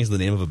Crying is the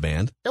name of a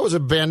band? That was a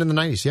band in the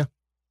 90s, yeah.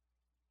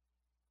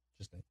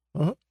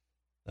 Uh-huh.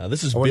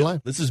 This is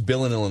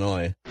Bill in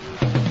Illinois. Go,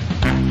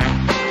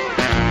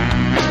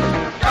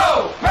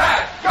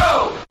 Pat,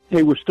 go!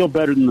 Hey, we're still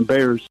better than the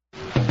Bears.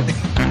 Bears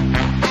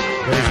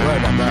right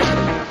about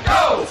that.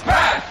 Go,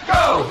 Pat,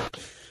 go!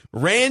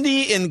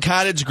 Randy in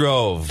Cottage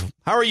Grove.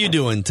 How are you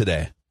doing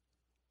today?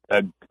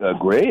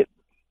 Great.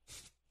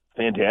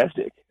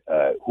 Fantastic.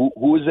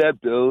 Who is that,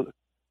 Bill?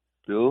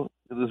 Bill?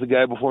 Is this the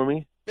guy before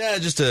me? Yeah,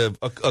 just a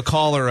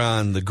caller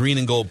on the Green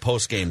and Gold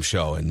postgame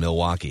show in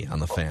Milwaukee on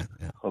the Fan.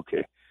 Yeah.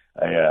 Okay.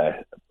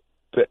 I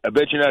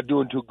bet you're not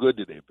doing too good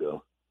today,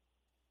 Bill.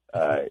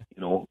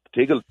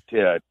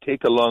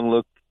 Take a long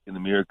look in the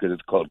mirror because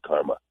it's called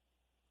karma.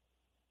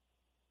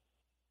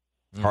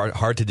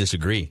 Hard to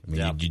disagree. I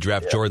mean, you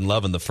draft Jordan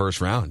Love in the first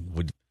round.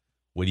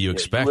 What do you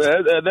expect?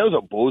 Well, that was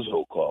a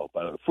bozo call.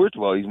 First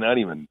of all, he's not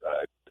even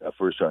a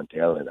first-round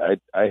talent.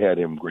 I had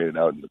him graded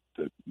out in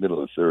the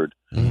middle of the 3rd.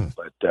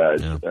 But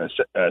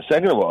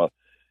second of all,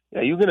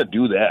 you're going to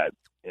do that.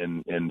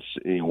 And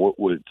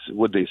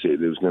what they say,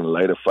 they was going to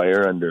light a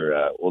fire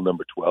under old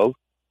number 12,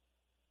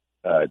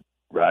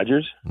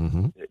 Rodgers.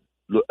 Mm-hmm.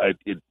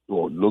 It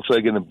looks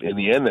like in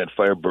the end that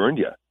fire burned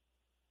you.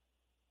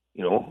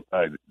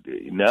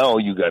 Now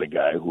you got a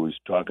guy who's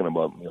talking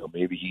about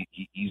maybe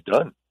he's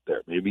done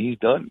there. Maybe he's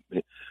done.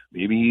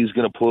 maybe he's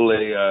going to pull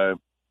a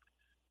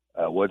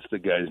what's the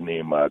guy's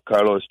name?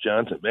 Carlos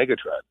Johnson,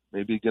 Megatron.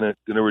 Maybe he's going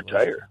to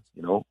retire.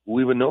 You know,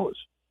 who even knows?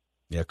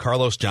 Yeah,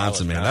 Carlos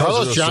Johnson, man.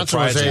 Carlos Johnson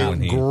was a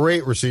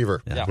great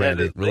receiver. Yeah,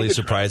 really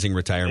surprising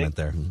retirement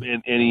there.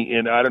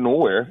 And out of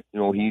nowhere, you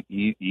know,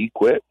 he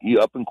quit. He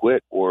up and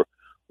quit, or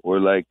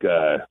like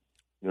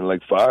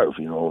like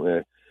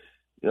Favre.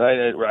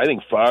 I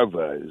think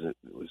Favre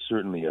was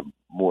certainly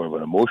more of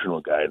an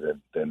emotional guy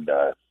than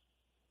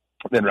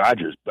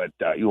Rodgers. But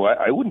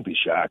I wouldn't be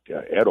shocked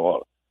at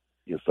all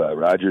if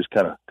Rodgers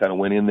kind of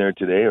went in there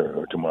today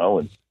or tomorrow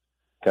and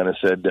kind of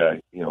said,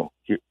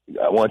 here,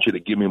 I want you to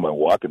give me my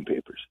walking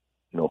papers.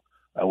 You know,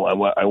 I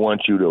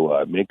want you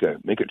to make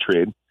a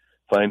trade,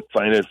 find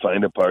a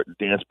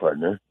dance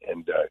partner,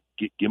 and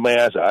get my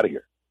ass out of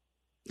here.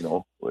 You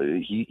know,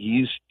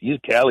 he's a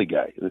Cali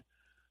guy. A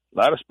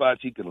lot of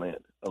spots he can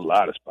land. A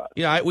lot of spots.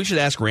 Yeah, we should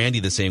ask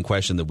Randy the same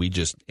question that we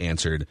just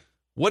answered.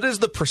 What is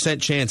the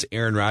 % chance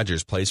Aaron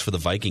Rodgers plays for the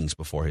Vikings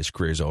before his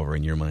career's over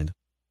in your mind?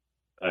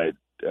 As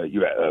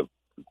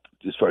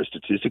far as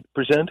statistic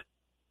 %?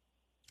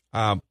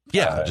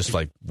 Just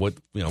like what,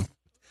 you know.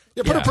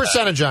 Yeah, put a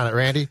percentage on it,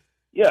 Randy.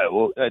 Yeah,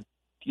 well,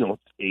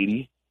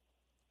 80.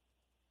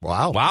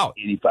 Wow.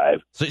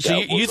 85. So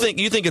you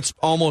think it's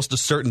almost a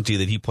certainty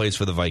that he plays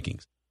for the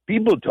Vikings?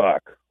 People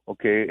talk,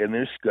 okay, and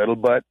there's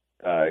scuttlebutt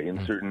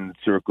in certain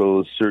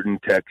circles, certain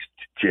text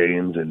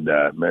chains and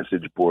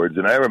message boards.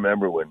 And I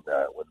remember when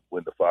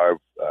the Favre,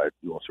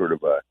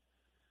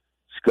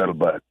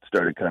 scuttlebutt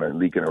started kind of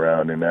leaking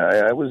around, and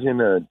I was in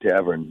a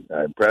tavern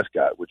in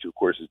Prescott, which of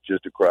course is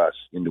just across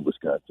into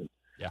Wisconsin.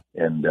 Yeah.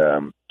 And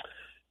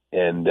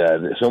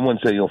someone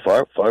said,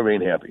 Favre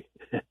ain't happy.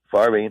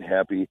 Favre ain't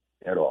happy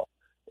at all.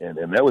 And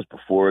that was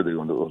before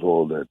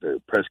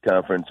the press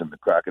conference and the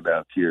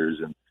crocodile tears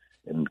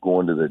and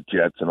going to the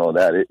Jets and all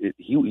that.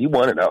 He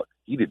wanted out.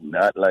 He did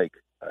not like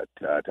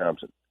Ted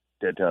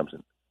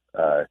Thompson,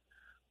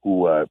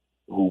 who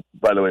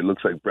by the way, it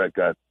looks like Brett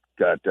got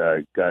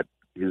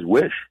his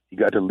wish. He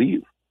got to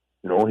leave.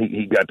 You know,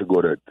 he got to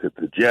go to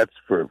the Jets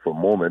for a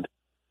moment,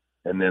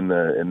 and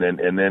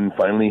then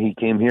finally he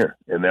came here,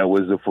 and that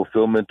was the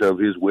fulfillment of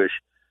his wish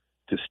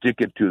to stick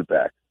it to the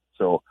Pack.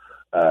 So,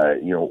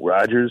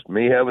 Rodgers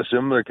may have a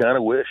similar kind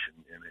of wish,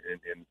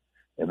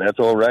 and that's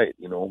all right.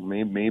 You know,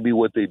 maybe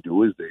what they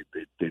do is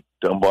they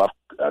dump off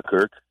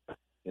Kirk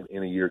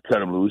in a year,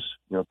 cut him loose.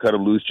 You know, cut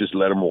him loose, just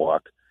let him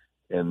walk,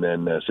 and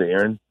then say,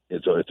 Aaron,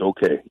 it's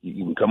okay.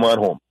 You can come on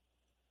home.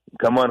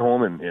 Come on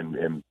home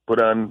and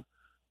put on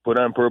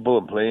purple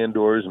and play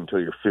indoors until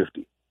you're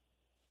 50.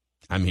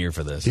 I'm here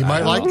for this. He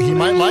might like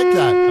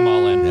that. I'm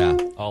all in. Yeah,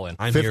 all in.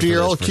 I'm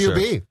 50-year-old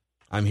QB. Sure.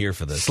 I'm here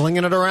for this.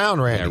 Slinging it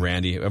around, Randy. Yeah,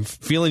 Randy. I'm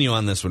feeling you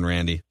on this one,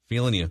 Randy.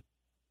 Feeling you.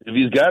 If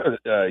he's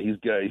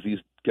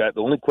got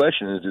the only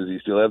question is, does he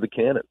still have the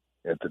cannon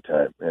at the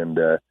time? And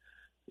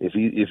if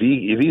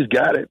he's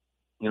got it,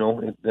 you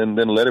know, then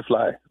let it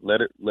fly.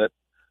 Let it rip.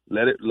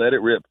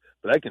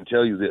 But I can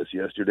tell you this: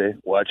 yesterday,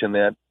 watching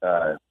that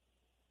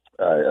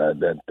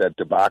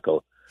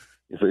debacle,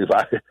 if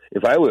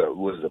I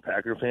was a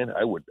Packer fan,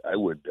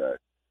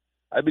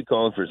 I'd be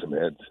calling for some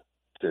heads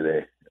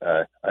today.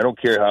 I don't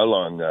care how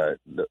long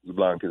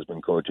LeBlanc has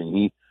been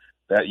coaching.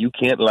 You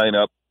can't line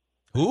up.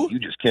 Who? You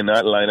just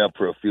cannot line up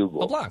for a field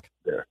goal. LeBlanc.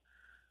 There,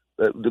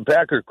 the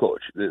Packer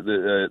coach,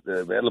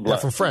 the Matt LeBlanc.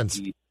 Yeah, from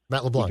Friends.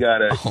 Matt LeBlanc.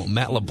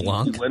 Matt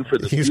LeBlanc. He went for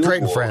the He was field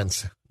great goal. in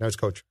Friends. Now he's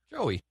coach.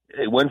 Joey.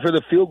 He went for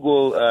the field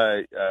goal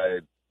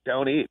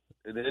down 8.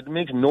 It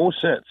makes no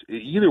sense.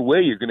 Either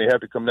way, you're going to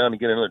have to come down and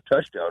get another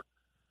touchdown.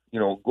 You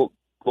know,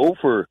 go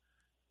for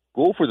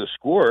the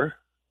score.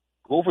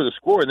 Go for the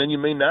score, and then you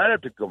may not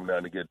have to come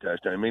down to get a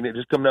touchdown. I mean,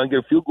 just come down and get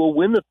a field goal,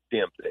 win the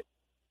damn thing.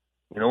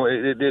 You know,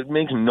 it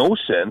makes no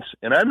sense,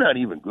 and I'm not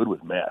even good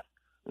with math.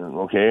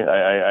 Okay,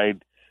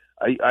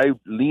 I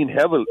lean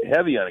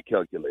heavy on a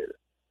calculator,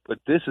 but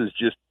this is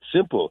just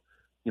simple.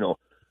 You know,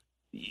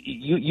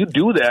 you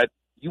do that,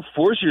 you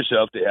force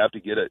yourself to have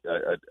to get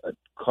a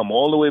come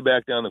all the way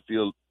back down the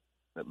field,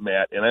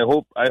 Matt. And I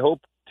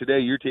hope today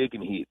you're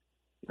taking heat,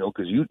 you know,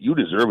 because you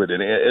deserve it.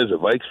 And as a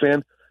Vikes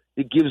fan,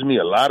 it gives me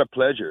a lot of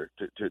pleasure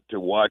to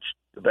watch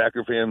the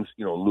Packer fans,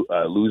 you know,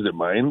 lose their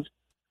minds.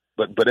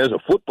 But as a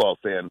football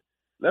fan,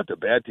 left a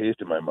bad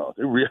taste in my mouth.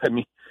 It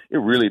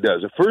really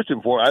does. First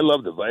and foremost, I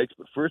love the Vikes,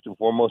 but first and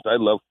foremost, I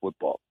love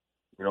football.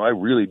 You know, I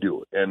really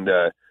do. And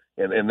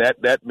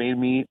that made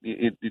me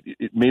it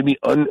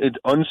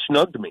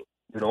unsnugged me.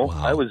 You know,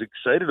 wow. I was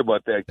excited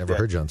about that. Never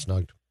heard you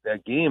unsnugged.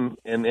 That game,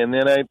 and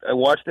then I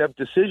watched that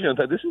decision. I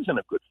thought, this isn't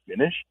a good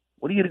finish.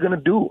 What are you going to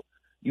do?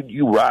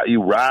 You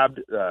robbed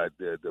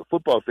the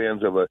football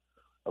fans of a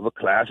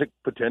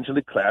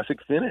potentially classic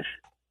finish.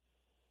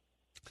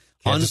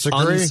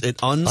 It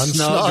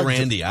unsnugged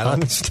Randy. I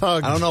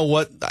don't know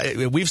what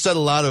we've said. A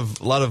lot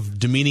of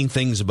demeaning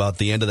things about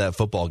the end of that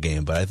football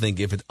game, but I think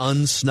if it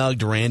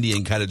unsnugged Randy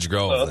in Cottage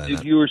Grove, then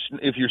if you're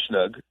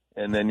snug,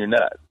 and then you're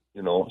not,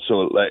 you know.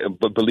 So,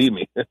 but believe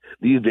me,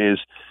 these days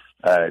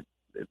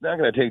it's not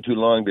going to take too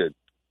long to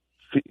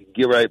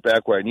get right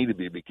back where I need to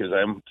be because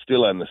I'm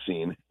still on the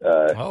scene.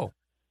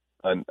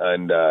 and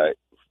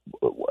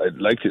I'd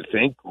like to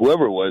thank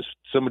whoever it was.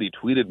 Somebody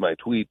tweeted my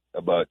tweet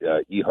about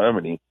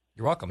eHarmony.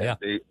 You're welcome. Yeah,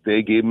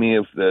 they gave me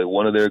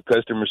one of their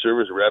customer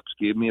service reps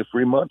gave me a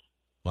free month.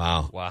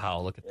 Wow!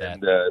 Look at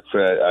that.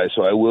 And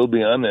so I will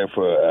be on there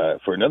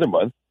for another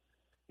month,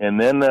 and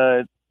then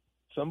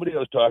somebody I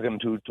was talking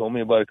to told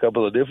me about a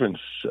couple of different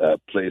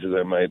places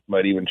I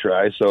might even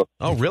try. So,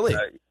 oh really?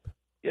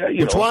 Yeah,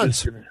 which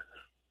ones?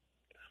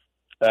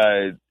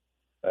 I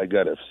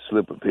got a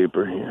slip of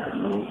paper here.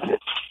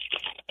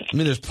 I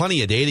mean, there's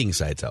plenty of dating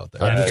sites out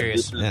there. I'm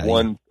curious. This is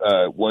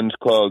one's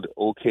called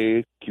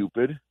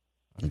OkCupid.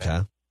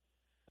 Okay.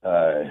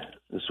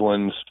 This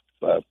one's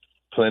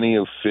Plenty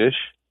of Fish.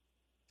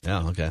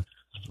 Yeah, okay.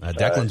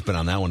 Declan's been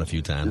on that one a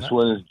few times. This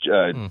one is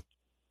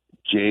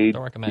J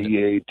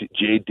Date.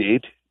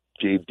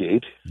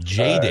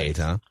 J-Date,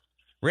 huh?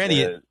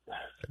 Randy,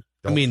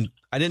 I mean,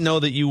 I didn't know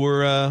that you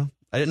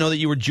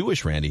were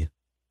Jewish, Randy.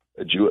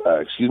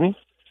 Excuse me?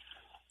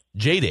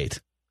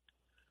 J-Date.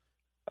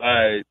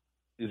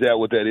 Is that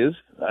what that is?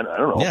 I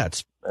don't know. Yeah,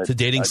 it's a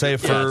dating site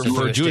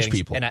for Jewish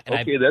people.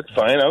 Okay, that's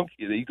fine.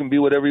 You can be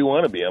whatever you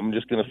want to be. I'm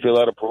just going to fill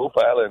out a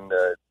profile and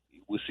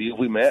we'll see if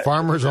we match.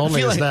 Farmers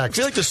only is next.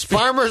 I feel like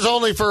Farmers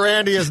only for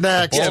Randy is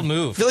next. Bold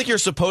move. I feel like you're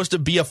supposed to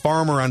be a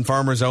farmer on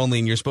Farmers Only,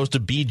 and you're supposed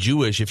to be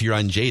Jewish if you're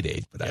on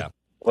J-Date. But yeah.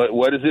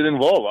 What does it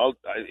involve?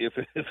 If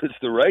it's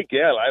the right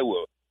gal, I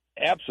will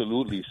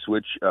absolutely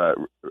switch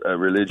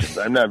religions.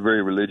 I'm not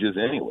very religious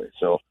anyway,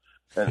 so.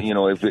 And you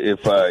know, if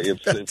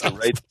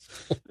the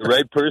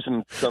right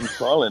person comes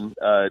calling,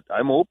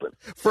 I'm open.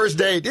 First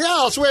date, yeah,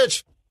 I'll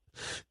switch.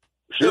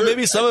 Sure. So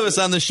maybe some of us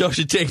on the show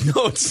should take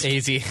notes.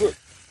 Easy.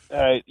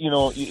 You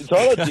know, it's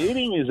all about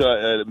dating is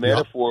a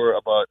metaphor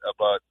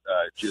about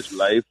just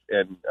life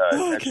and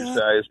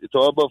exercise. It's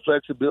all about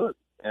flexibility,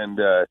 and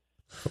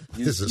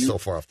this is so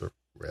far off the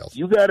rails.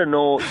 You got to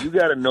know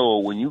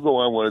when you go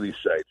on one of these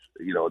sites,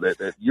 you know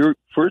that you're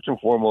first and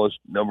foremost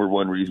number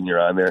one reason you're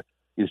on there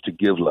is to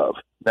give love,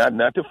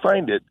 not to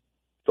find it,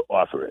 to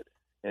offer it,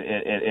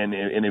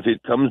 and if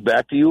it comes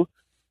back to you,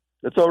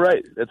 that's all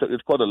right.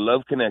 It's called a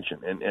love connection,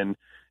 and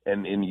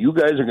you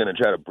guys are going to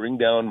try to bring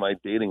down my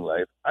dating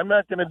life. I'm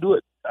not going to do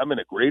it. I'm in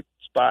a great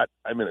spot.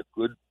 I'm in a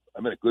good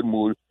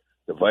mood.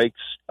 The Vikes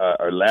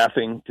are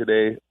laughing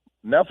today,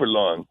 not for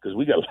long because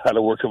we got a lot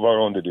of work of our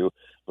own to do.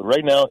 But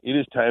right now, it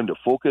is time to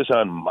focus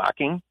on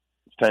mocking.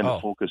 It's time to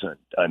focus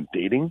on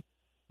dating.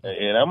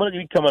 And I'm going to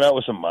be coming out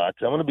with some mocks.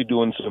 I'm going to be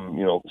doing some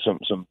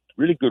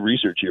really good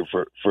research here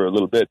for a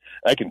little bit.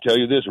 I can tell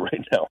you this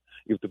right now: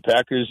 if the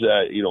Packers,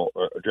 are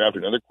draft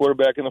another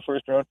quarterback in the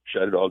first round,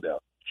 shut it all down.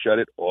 Shut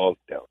it all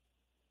down.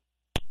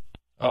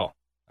 Oh,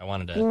 I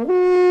wanted to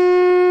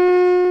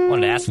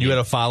ask you. You had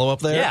a follow up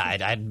there? Yeah, I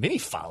had many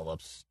follow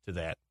ups to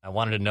that. I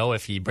wanted to know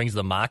if he brings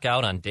the mock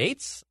out on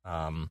dates.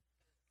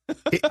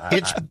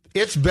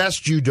 It's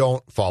best you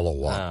don't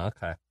follow up. Oh,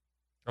 okay.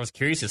 I was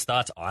curious his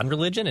thoughts on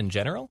religion in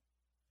general.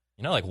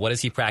 You know, like what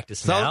does he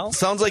practice now?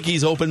 Sounds like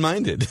he's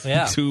open-minded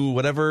to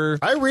whatever.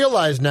 I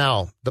realize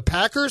now the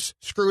Packers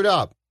screwed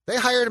up. They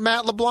hired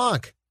Matt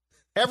LeBlanc.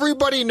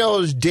 Everybody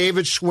knows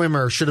David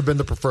Schwimmer should have been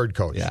the preferred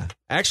coach. Yeah.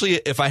 Actually,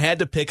 if I had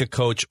to pick a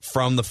coach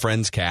from the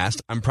Friends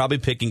cast, I'm probably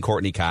picking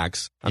Courtney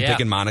Cox. I'm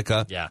picking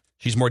Monica. Yeah.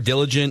 She's more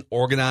diligent,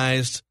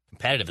 organized.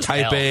 Competitive as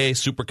Type hell. A,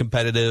 super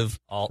competitive.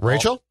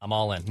 Rachel? I'm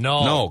all in.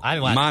 No,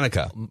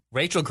 Monica.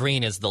 Rachel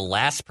Green is the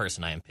last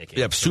person I am picking.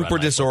 Yeah, super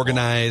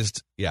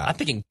disorganized. Yeah. I'm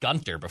picking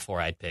Gunter before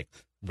I'd pick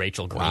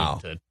Rachel Green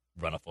to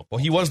run a football. Well,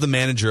 he was the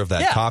manager of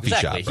that coffee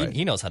shop, right?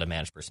 He knows how to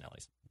manage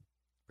personalities.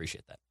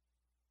 Appreciate that.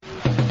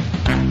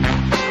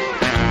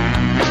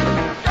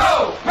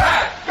 Go,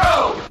 Pack,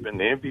 go! He's been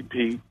the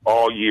MVP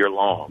all year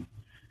long.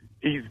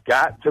 He's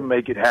got to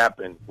make it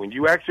happen. When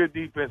you ask your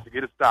defense to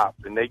get a stop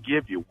and they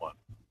give you one,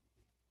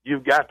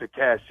 you've got to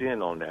cash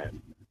in on that.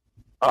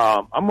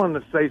 I'm going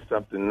to say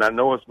something, and I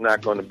know it's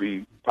not going to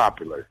be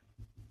popular.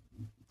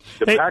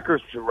 The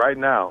Packers should right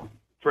now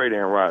trade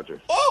Aaron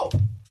Rodgers. Oh!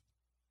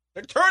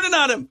 They're turning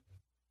on him.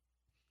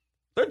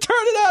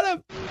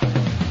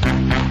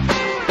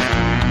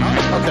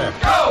 Okay.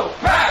 Go,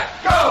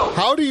 Pack, go!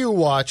 How do you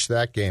watch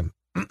that game?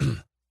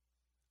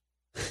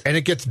 And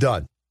it gets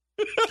done.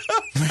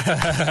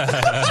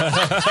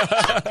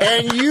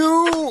 And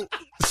you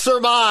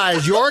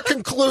surmise your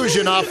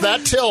conclusion off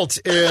that tilt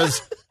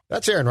is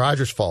that's Aaron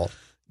Rodgers' fault.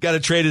 Got to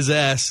trade his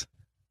ass.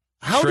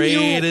 How do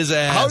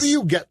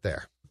you get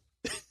there?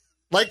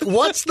 Like,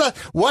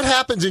 what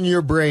happens in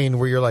your brain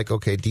where you're like,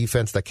 okay,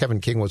 defense, that Kevin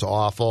King was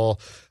awful.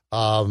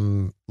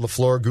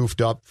 LaFleur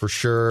goofed up for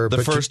sure.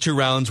 The first 2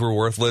 rounds were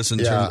worthless in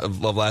terms of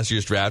last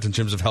year's draft, in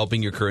terms of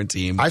helping your current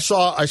team. I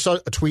saw a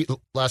tweet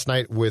last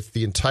night with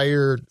the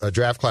entire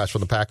draft class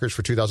from the Packers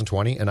for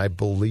 2020, and I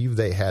believe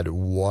they had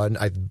one.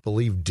 I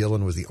believe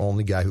Dylan was the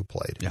only guy who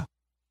played. Yeah.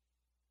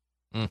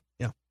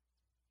 Yeah.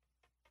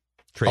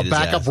 A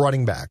backup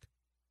running back.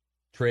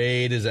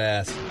 Trade his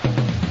ass.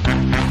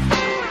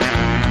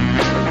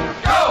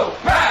 Go,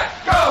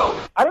 Pack, go!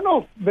 I don't know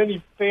if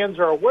many fans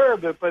are aware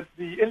of it, but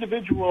the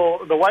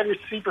wide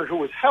receiver who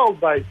was held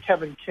by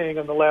Kevin King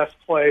on the last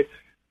play,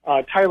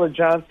 Tyler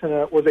Johnson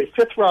was a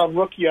fifth-round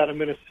rookie out of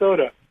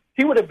Minnesota.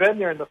 He would have been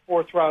there in the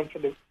fourth round for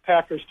the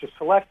Packers to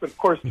select. But, of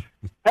course,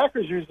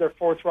 Packers used their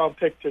fourth-round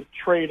pick to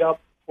trade up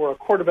for a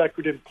quarterback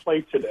who didn't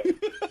play today.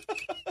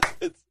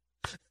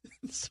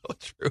 It's so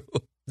true.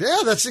 Yeah,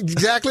 that's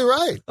exactly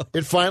right.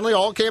 It finally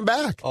all came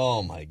back.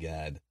 Oh, my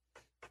God.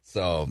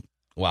 So,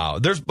 wow.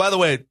 There's, by the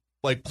way,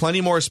 like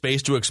plenty more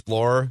space to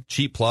explore.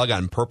 Cheap plug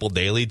on Purple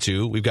Daily,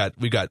 too. We've got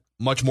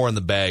much more in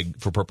the bag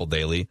for Purple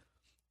Daily.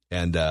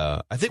 And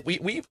I think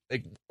we've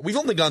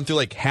only gone through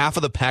like half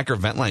of the Packer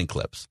Ventline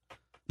clips.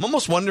 I'm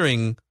almost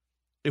wondering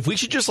if we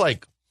should just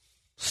like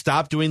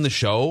stop doing the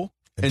show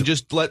and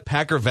just let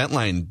Packer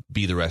Ventline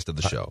be the rest of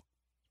the show.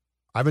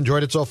 I've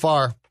enjoyed it so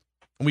far.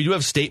 And we do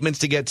have statements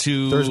to get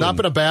to. There's not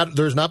been a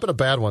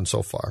bad one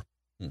so far.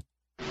 Go,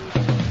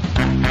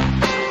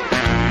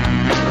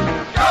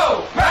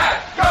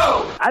 Pack,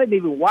 go! I didn't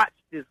even watch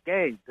this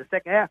game, the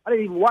second half. I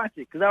didn't even watch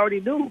it because I already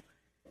knew.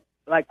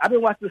 Like, I've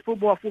been watching this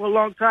football for a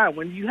long time.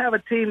 When you have a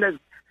team that's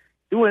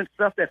doing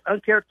stuff that's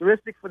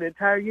uncharacteristic for the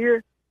entire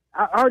year,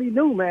 I already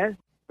knew, man.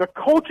 The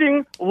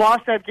coaching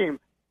lost that game.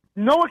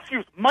 No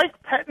excuse. Mike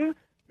Pettin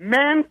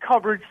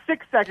man-covered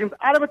 6 seconds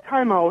out of a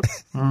timeout.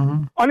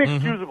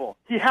 Unexcusable.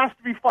 He has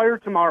to be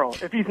fired tomorrow.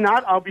 If he's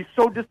not, I'll be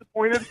so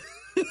disappointed.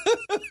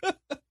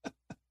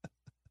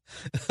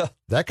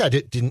 That guy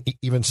didn't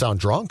even sound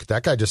drunk.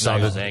 That guy just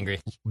sounded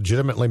angry,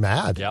 legitimately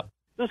mad. Yep.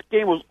 This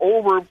game was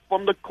over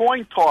from the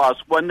coin toss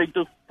when they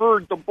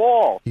deferred the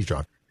ball. He's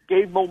drunk.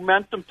 Gave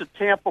momentum to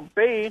Tampa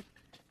Bay.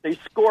 They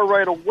score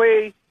right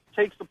away.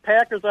 Takes the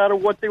Packers out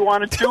of what they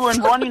want to do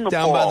and running the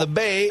Down ball. by the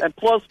Bay. And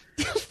plus,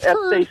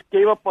 they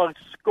gave up a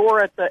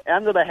score at the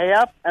end of the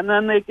half, and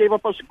then they gave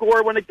up a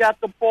score when they got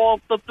the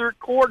ball the third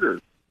quarter.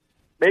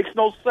 Makes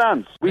no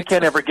sense. We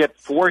can't ever get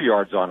 4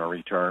 yards on a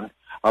return.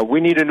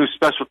 We need a new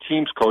special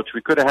teams coach.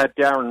 We could have had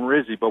Darren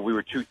Rizzi, but we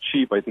were too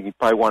cheap. I think he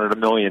probably wanted $1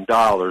 million.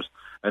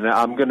 And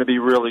I'm going to be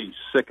really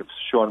sick if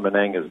Sean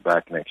Menenga's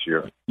back next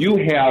year. You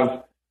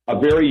have a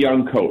very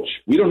young coach.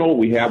 We don't know what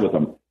we have with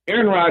him.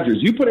 Aaron Rodgers,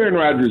 you put Aaron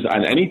Rodgers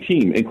on any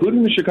team,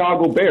 including the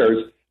Chicago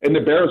Bears, and the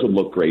Bears would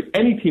look great.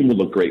 Any team would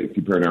look great if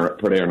you put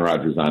Aaron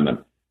Rodgers on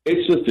them.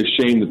 It's just a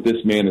shame that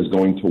this man is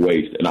going to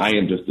waste, and I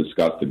am just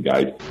disgusted,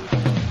 guys.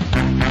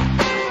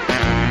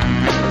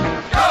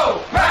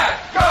 Go,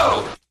 Pack,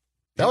 go!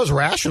 That was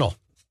rational.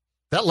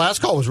 That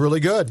last call was really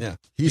good. Yeah.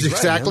 He's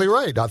exactly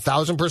right.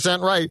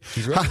 1,000% right.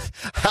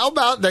 How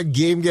about that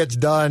game gets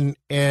done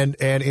and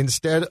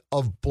instead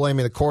of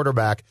blaming the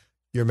quarterback,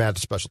 you're mad at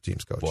the special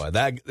teams coach? Boy,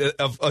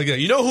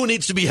 you know who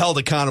needs to be held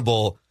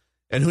accountable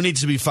and who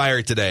needs to be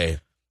fired today?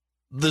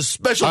 The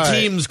special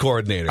teams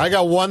coordinator. I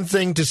got one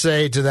thing to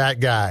say to that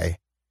guy.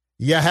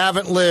 You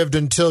haven't lived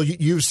until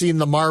you've seen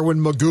the Marwin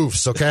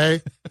McGoofs,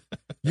 okay?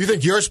 You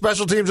think your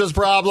special teams has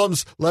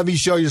problems? Let me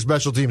show you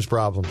special teams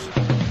problems.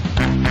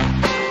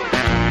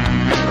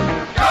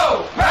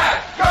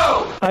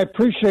 I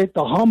appreciate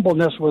the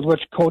humbleness with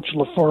which Coach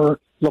LaFleur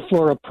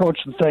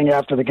approached the thing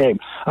after the game.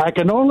 I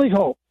can only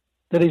hope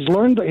that he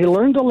learned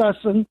a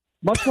lesson,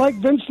 much like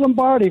Vince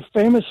Lombardi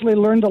famously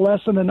learned a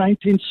lesson in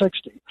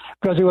 1960,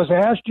 because he was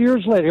asked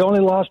years later. He only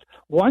lost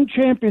one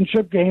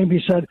championship game.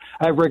 He said,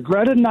 I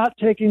regretted not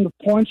taking the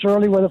points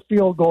early with a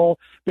field goal,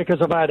 because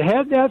if I'd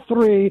had that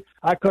 3,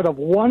 I could have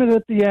won it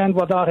at the end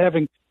without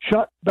having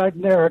Chuck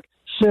Bednarik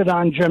sit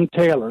on Jim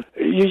Taylor.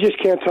 You just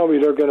can't tell me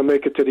they're going to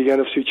make it to the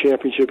NFC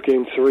Championship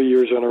game 3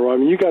 years in a row. I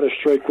mean, you got to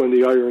strike when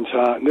the iron's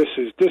hot, and this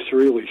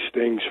really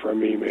stings for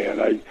me,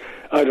 man.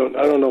 I don't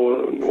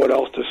know what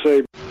else to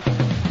say.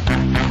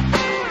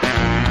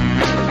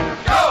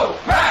 Go,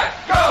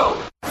 Pack,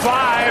 go!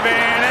 5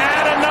 and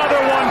add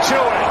another one to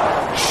it.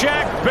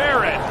 Shaq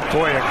Barrett.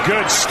 Boy, a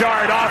good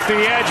start off the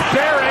edge.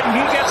 Barrett, and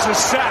he gets the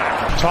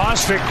sack.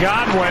 Toss to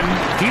Godwin.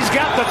 He's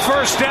got the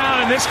first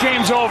down, and this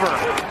game's over.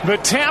 The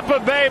Tampa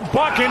Bay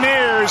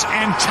Buccaneers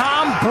and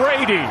Tom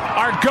Brady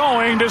are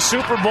going to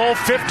Super Bowl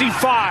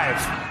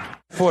 55.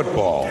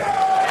 Football.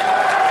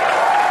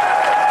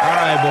 All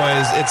right,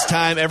 boys, it's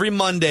time. Every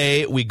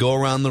Monday, we go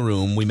around the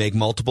room, we make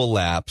multiple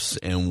laps,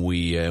 and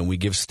we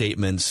give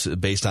statements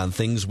based on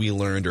things we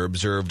learned or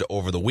observed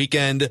over the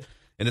weekend.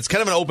 And it's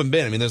kind of an open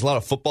bin. I mean, there's a lot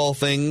of football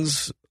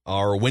things.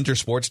 Our winter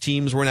sports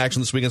teams were in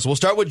action this weekend. So we'll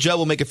start with Judd.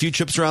 We'll make a few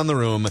trips around the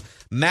room.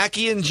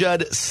 Mackey and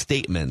Judd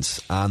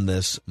statements on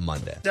this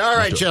Monday. All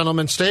right,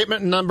 gentlemen.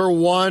 Statement number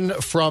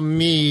 1 from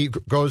me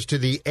goes to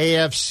the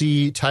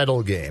AFC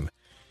title game.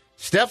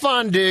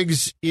 Stephon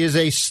Diggs is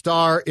a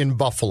star in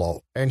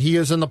Buffalo, and he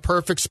is in the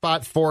perfect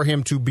spot for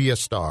him to be a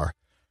star.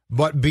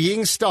 But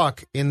being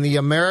stuck in the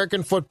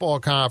American Football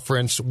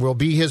Conference will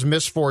be his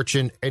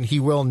misfortune, and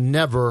he will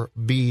never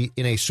be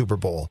in a Super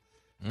Bowl.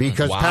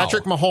 Because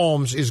Patrick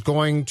Mahomes is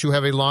going to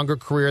have a longer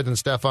career than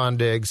Stephon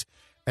Diggs,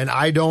 and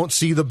I don't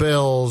see the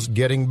Bills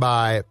getting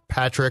by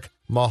Patrick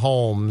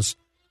Mahomes.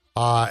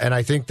 And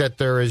I think that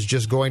there is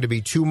just going to be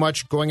too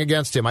much going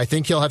against him. I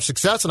think he'll have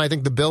success, and I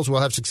think the Bills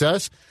will have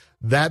success.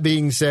 That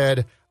being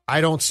said,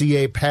 I don't see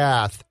a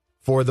path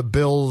for the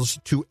Bills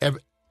to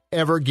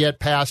ever get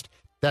past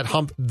that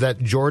hump that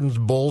Jordan's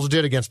Bulls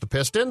did against the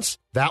Pistons.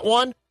 That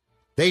one,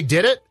 They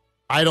did it.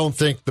 I don't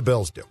think the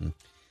Bills do.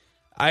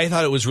 I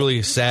thought it was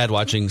really sad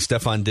watching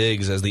Stephon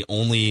Diggs as the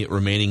only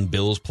remaining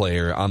Bills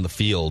player on the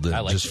field,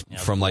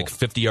 from like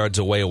 50 yards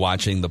away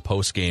watching the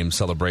post-game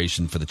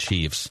celebration for the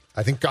Chiefs.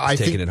 I think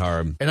it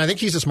hard. And I think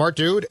he's a smart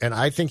dude, and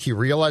I think he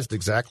realized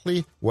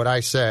exactly what I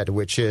said,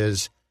 which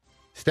is,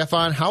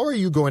 Stephon, how are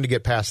you going to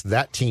get past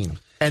that team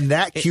and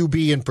that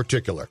QB in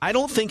particular? I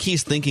don't think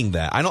he's thinking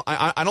that.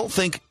 I don't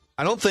think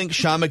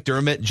Sean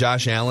McDermott,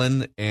 Josh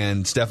Allen,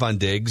 and Stephon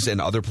Diggs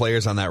and other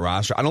players on that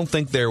roster, I don't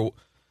think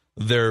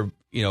they're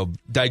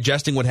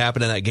digesting what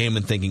happened in that game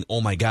and thinking,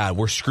 oh my God,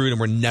 we're screwed and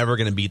we're never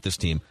going to beat this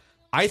team.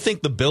 I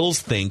think the Bills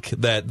think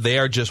that they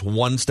are just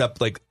one step,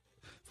 like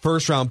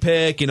first round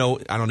pick. I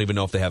don't even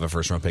know if they have a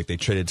first round pick. They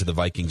traded to the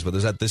Vikings, but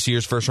is that this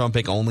year's first round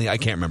pick only? I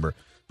can't remember.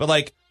 But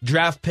like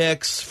draft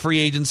picks, free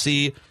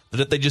agency,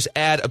 that they just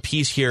add a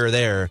piece here or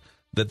there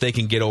that they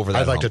can get over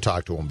that. I'd like to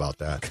talk to him about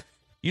that.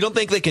 You don't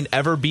think they can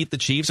ever beat the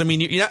Chiefs? I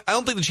mean, I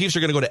don't think the Chiefs are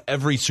going to go to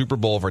every Super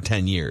Bowl for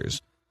 10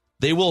 years.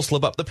 They will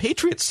slip up. The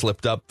Patriots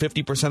slipped up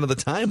 50% of the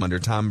time under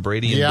Tom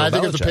Brady and Bill I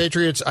think Belichick. if the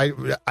Patriots,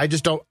 I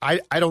just don't, I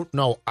don't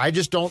know. I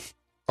just don't,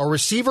 a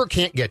receiver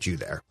can't get you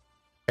there.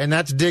 And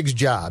that's Diggs'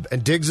 job.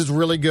 And Diggs is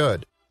really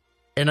good.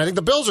 And I think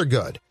the Bills are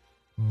good.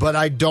 But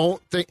I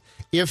don't think,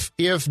 if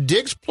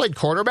Diggs played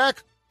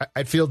quarterback,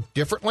 I'd feel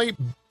differently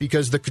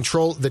because the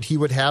control that he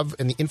would have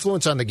and the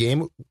influence on the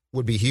game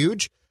would be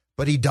huge.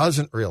 But he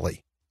doesn't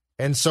really.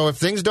 And so if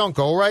things don't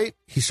go right,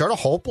 he's sort of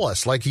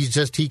hopeless. Like he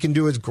can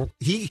do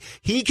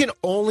he can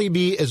only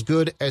be as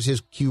good as his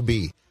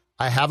QB.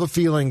 I have a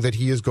feeling that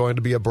he is going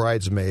to be a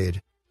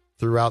bridesmaid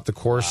throughout the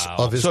course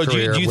of his career.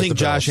 So do you think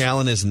Josh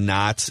Allen is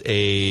not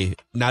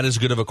as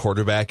good of a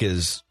quarterback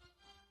as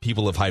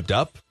people have hyped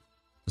up?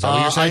 Is that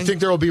what you're saying? I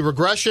think there will be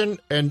regression,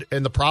 and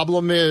the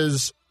problem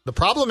is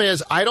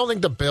I don't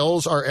think the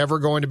Bills are ever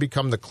going to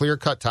become the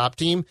clear-cut top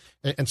team,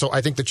 and so I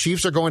think the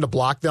Chiefs are going to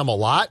block them a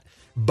lot,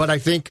 but I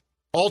think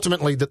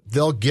ultimately that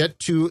they'll get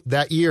to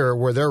that year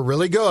where they're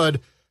really good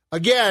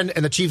again,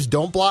 and the Chiefs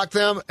don't block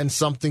them, and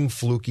something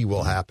fluky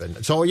will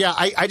happen. So, yeah,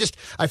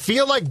 I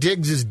feel like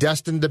Diggs is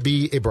destined to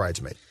be a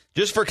bridesmaid.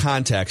 Just for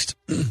context,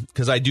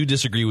 because I do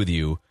disagree with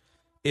you,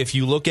 if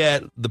you look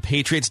at the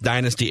Patriots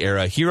dynasty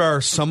era, here are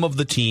some of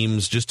the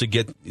teams, just to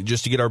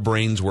get our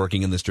brains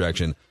working in this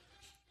direction.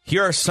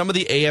 Here are some of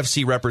the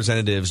AFC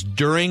representatives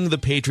during the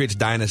Patriots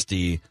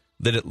dynasty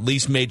that at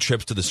least made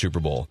trips to the Super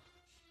Bowl.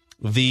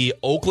 The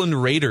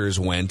Oakland Raiders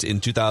went in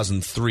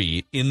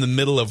 2003 in the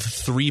middle of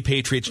 3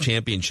 Patriots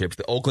championships.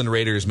 The Oakland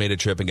Raiders made a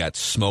trip and got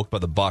smoked by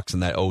the Bucs in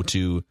that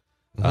 0-2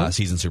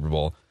 season Super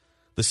Bowl.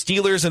 The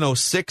Steelers in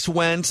 2006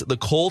 went. The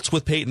Colts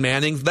with Peyton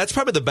Manning. That's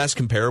probably the best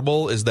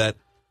comparable, is that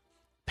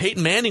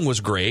Peyton Manning was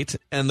great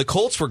and the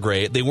Colts were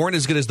great. They weren't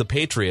as good as the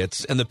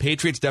Patriots, and the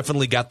Patriots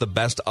definitely got the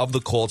best of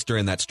the Colts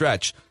during that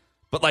stretch.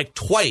 But like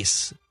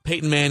twice,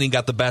 Peyton Manning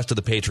got the best of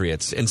the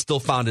Patriots and still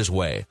found his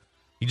way.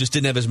 He just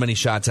didn't have as many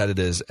shots at it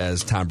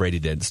as Tom Brady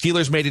did.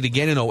 Steelers made it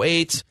again in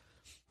 2008.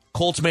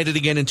 Colts made it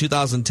again in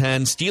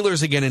 2010.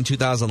 Steelers again in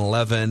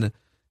 2011.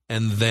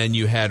 And then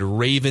you had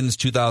Ravens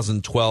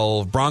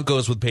 2012.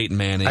 Broncos with Peyton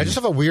Manning. I just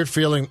have a weird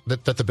feeling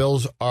that the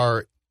Bills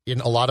are, in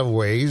a lot of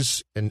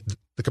ways, and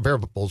the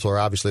comparables are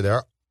obviously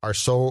there, are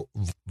so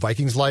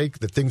Vikings-like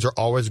that things are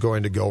always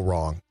going to go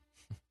wrong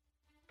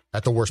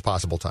at the worst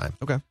possible time.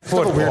 Okay. I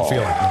have a weird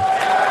feeling.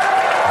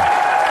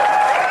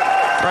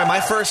 All right,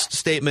 my first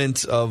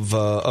statement of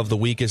the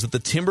week is that the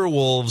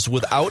Timberwolves,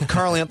 without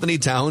Karl Anthony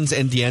Towns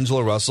and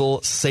D'Angelo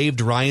Russell,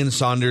 saved Ryan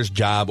Saunders'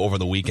 job over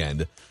the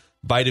weekend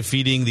by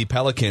defeating the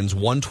Pelicans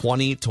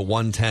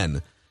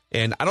 120-110.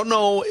 And I don't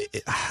know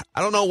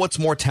what's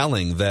more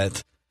telling,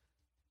 that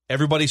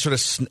everybody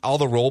all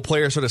the role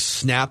players sort of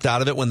snapped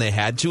out of it when they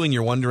had to, and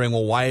you're wondering,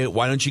 well,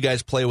 why don't you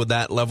guys play with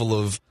that level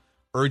of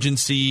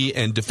urgency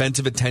and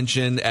defensive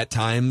attention at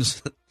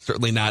times?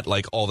 Certainly not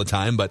like all the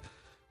time, but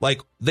like,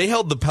 they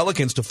held the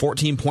Pelicans to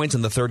 14 points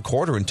in the third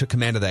quarter and took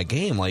command of that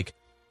game. Like,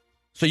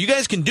 so you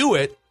guys can do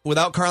it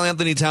without Karl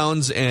Anthony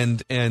Towns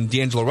and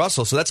D'Angelo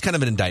Russell. So that's kind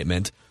of an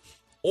indictment.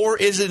 Or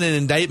is it an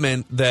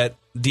indictment that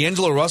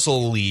D'Angelo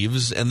Russell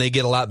leaves and they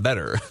get a lot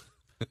better?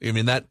 I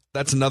mean,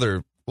 that's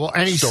another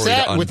and he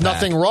sat with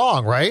nothing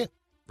wrong, right?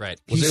 Right.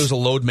 It was a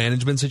load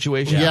management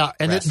situation. Yeah,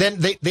 and then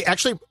they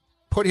actually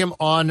put him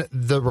on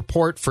the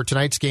report for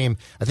tonight's game,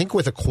 I think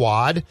with a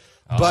quad.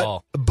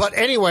 But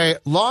anyway,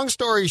 long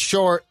story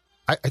short,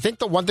 I think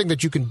the one thing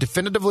that you can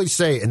definitively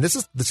say, and this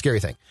is the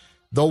scary thing,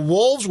 the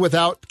Wolves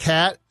without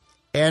Cat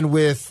and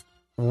with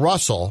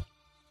Russell,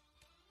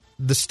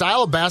 the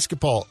style of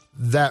basketball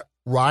that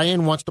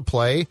Ryan wants to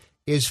play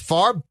is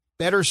far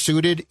better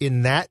suited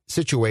in that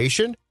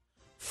situation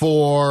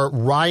for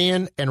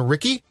Ryan and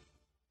Ricky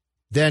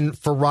than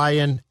for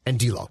Ryan and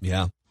D'Lo.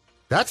 Yeah.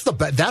 That's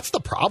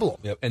the problem.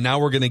 Yep. And now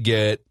we're going to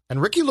get...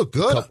 And Ricky looked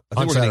good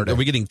on Saturday. Are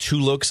we getting 2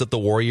 looks at the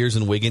Warriors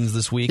and Wiggins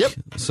this week? Yep.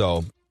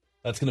 So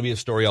that's going to be a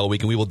story all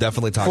week, and we will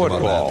definitely talk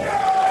about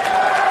that.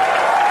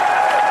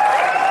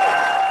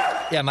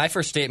 Yeah, my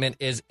first statement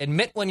is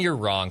admit when you're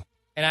wrong.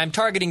 And I'm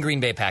targeting Green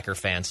Bay Packer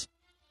fans.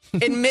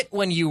 Admit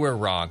when you were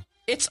wrong.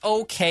 it's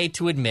okay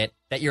to admit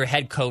that your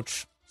head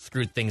coach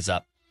screwed things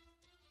up.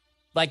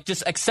 Like,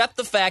 just accept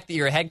the fact that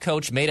your head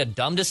coach made a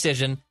dumb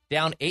decision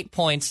down 8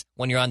 points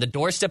when you're on the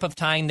doorstep of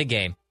tying the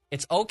game.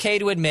 It's okay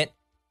to admit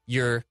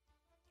your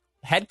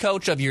head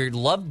coach of your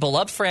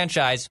beloved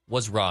franchise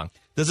was wrong.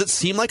 Does it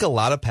seem like a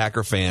lot of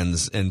Packer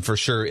fans, and for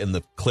sure in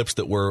the clips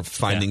that we're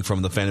finding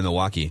from the fan in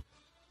Milwaukee,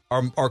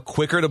 are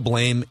quicker to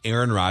blame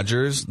Aaron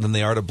Rodgers than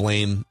they are to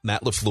blame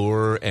Matt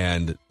LaFleur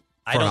and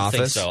I don't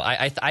office? think so.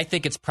 I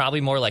think it's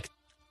probably more like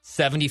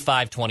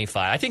 75-25.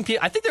 I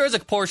think there is a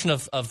portion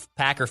of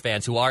Packer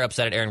fans who are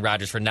upset at Aaron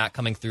Rodgers for not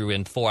coming through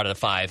in 4 out of the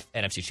 5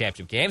 NFC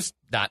Championship games.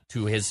 Not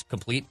to his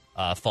complete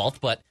fault,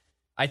 but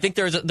I think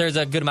there's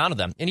a good amount of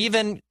them. And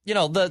even,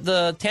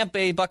 the Tampa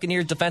Bay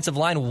Buccaneers defensive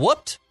line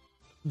whooped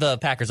the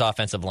Packers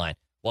offensive line.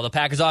 Well, the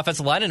Packers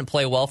offensive line didn't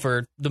play well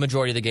for the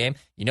majority of the game.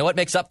 You know what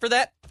makes up for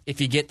that? If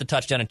you get the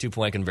touchdown and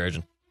 2-point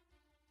conversion.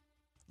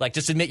 Like,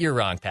 just admit you're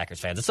wrong, Packers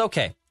fans. It's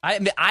okay. I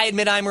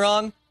admit I'm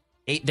wrong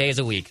 8 days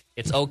a week.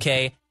 It's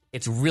okay.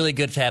 It's really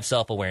good to have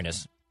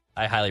self-awareness.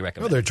 I highly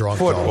recommend it. They're drunk.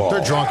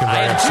 They're drunk and I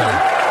very am upset. too.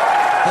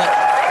 But,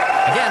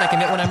 again, I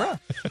can admit when I'm wrong.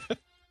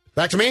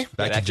 Back to me?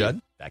 Back to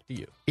Judd? Back to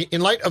you.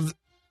 In light of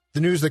the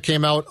news that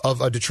came out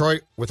of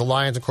Detroit with the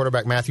Lions and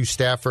quarterback Matthew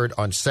Stafford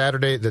on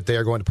Saturday that they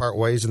are going to part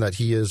ways and that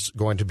he is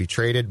going to be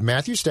traded,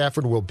 Matthew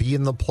Stafford will be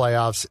in the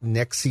playoffs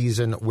next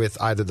season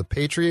with either the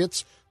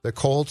Patriots, the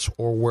Colts,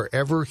 or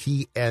wherever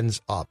he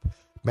ends up.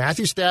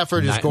 Matthew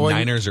Stafford is going...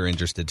 Niners are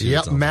interested, too.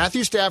 Yep,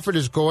 Matthew Stafford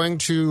is going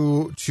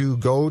to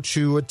go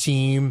to a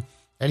team,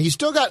 and he's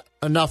still got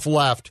enough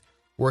left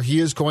where he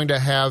is going to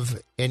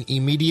have an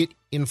immediate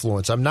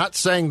influence. I'm not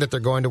saying that they're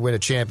going to win a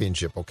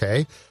championship,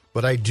 okay?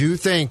 But I do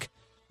think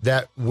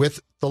that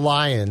with the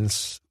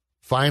Lions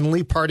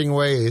finally parting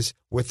ways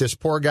with this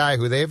poor guy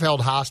who they've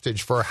held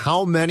hostage for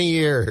how many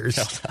years?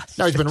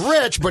 Now, he's been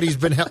rich, but he's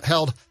been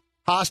held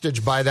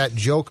hostage by that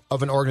joke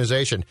of an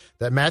organization,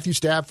 that Matthew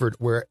Stafford,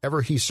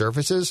 wherever he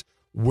surfaces,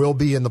 will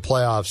be in the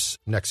playoffs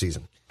next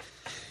season.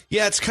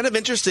 Yeah, it's kind of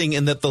interesting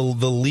in that the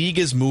league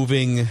is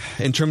moving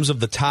in terms of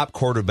the top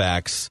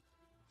quarterbacks,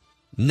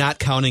 not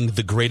counting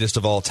the greatest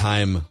of all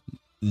time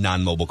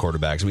non-mobile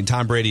quarterbacks. I mean,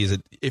 Tom Brady is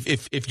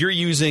if you're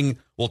using,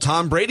 well,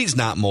 Tom Brady's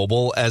not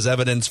mobile as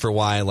evidence for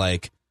why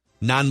like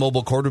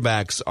non-mobile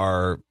quarterbacks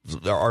are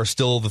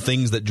still the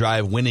things that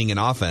drive winning in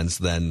offense,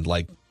 then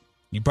like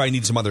you probably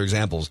need some other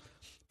examples.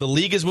 The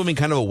league is moving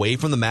kind of away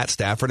from the Matt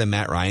Stafford and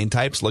Matt Ryan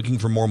types, looking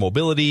for more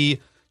mobility,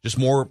 just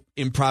more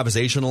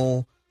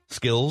improvisational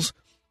skills.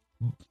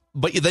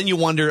 But then you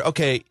wonder,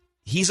 okay,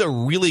 he's a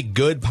really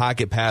good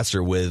pocket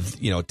passer with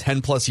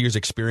 10 plus years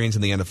experience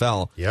in the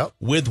NFL. Yep.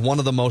 With one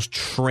of the most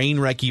train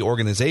wrecky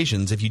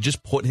organizations. If you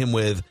just put him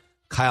with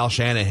Kyle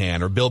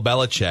Shanahan or Bill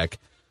Belichick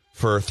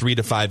for 3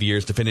 to 5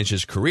 years to finish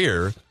his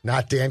career,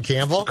 not Dan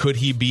Campbell, could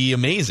he be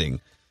amazing?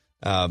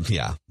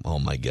 Yeah. Oh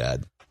my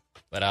God.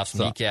 Let off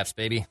some kneecaps,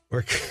 baby.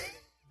 Why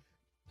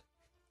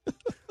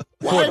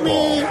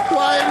me?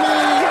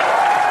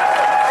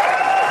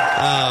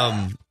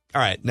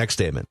 All right. Next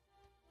statement.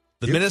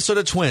 The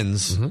Minnesota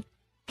Twins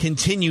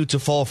continue to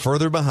fall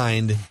further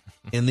behind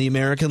in the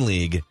American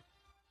League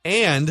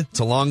and, it's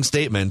a long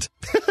statement,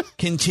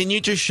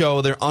 continue to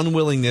show their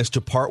unwillingness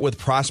to part with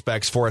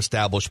prospects for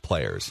established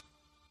players.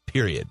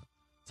 Period.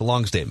 It's a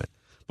long statement.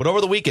 But over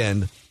the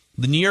weekend,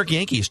 the New York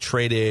Yankees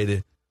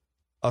traded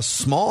a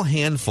small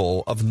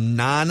handful of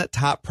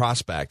non-top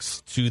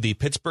prospects to the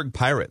Pittsburgh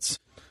Pirates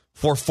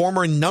for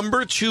former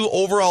number 2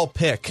 overall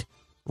pick,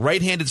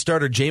 right-handed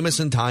starter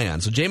Jameson Taillon.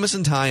 So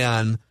Jameson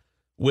Taillon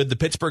with the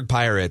Pittsburgh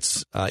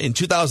Pirates in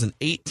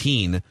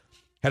 2018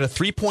 had a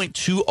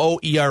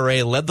 3.20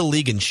 ERA, led the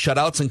league in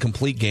shutouts and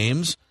complete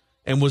games,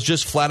 and was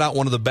just flat out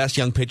one of the best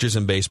young pitchers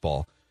in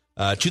baseball.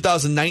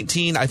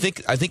 2019, I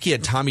think he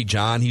had Tommy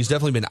John. He's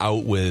definitely been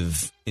out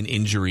with an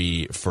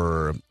injury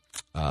for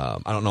I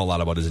don't know a lot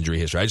about his injury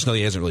history. I just know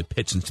he hasn't really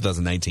pitched since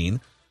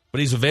 2019. But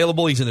he's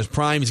available. He's in his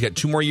prime. He's got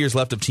 2 more years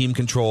left of team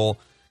control.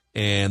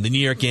 And the New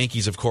York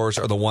Yankees, of course,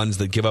 are the ones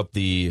that give up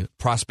the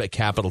prospect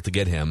capital to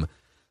get him.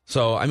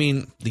 So, I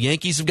mean, the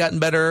Yankees have gotten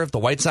better. The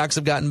White Sox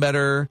have gotten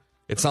better.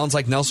 It sounds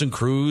like Nelson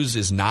Cruz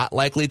is not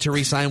likely to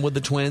re-sign with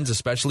the Twins,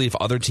 especially if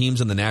other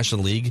teams in the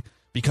National League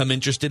become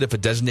interested if a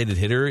designated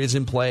hitter is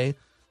in play.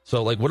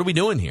 So, like, what are we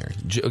doing here?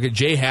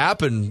 Jay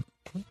Happ, and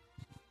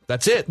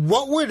that's it.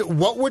 What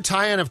would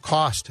Taillon have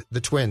cost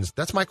the Twins?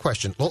 That's my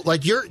question.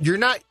 Like, you're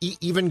not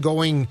even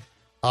going.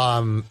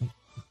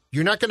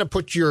 You're not going to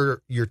put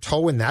your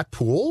toe in that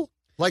pool.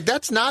 Like,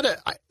 that's not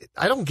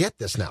I don't get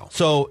this now.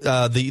 So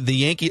the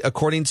Yankee,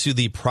 according to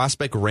the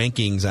prospect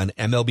rankings on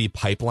MLB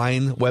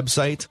Pipeline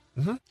website,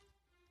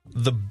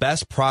 the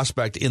best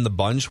prospect in the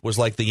bunch was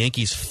like the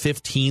Yankees'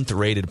 15th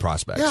rated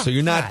prospect. Yeah, so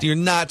you're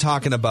not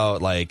talking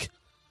about like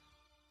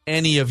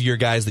any of your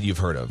guys that you've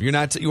heard of.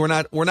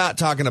 We're not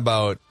talking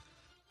about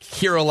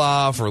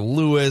Kirilloff or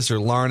Lewis or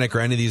Larnach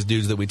or any of these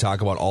dudes that we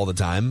talk about all the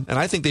time. And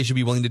I think they should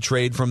be willing to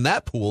trade from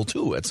that pool,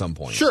 too, at some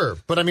point. Sure.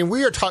 But, I mean,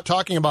 we are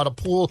talking about a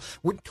pool.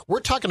 We're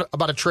talking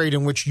about a trade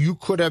in which you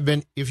could have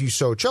been, if you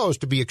so chose,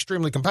 to be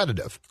extremely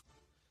competitive.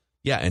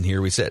 Yeah, and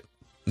here we sit.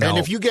 No. And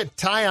if you get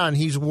Tyon,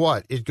 he's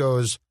what? It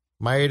goes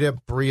Maeda,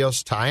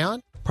 Brios,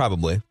 Tyon?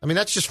 Probably. I mean,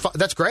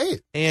 that's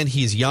great. And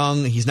he's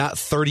young. He's not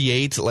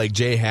 38 like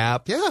Jay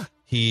Happ. Yeah.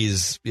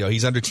 He's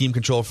under team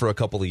control for a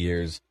couple of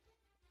years.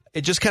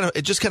 It just kind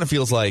of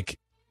feels like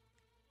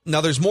now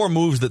there's more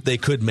moves that they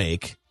could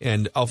make.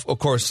 And of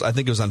course, I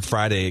think it was on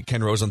Friday,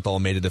 Ken Rosenthal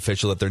made it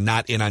official that they're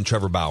not in on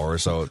Trevor Bauer.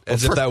 So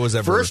if that was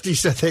ever. First he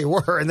said they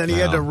were, and then he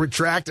had to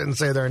retract it and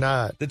say they're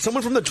not. Did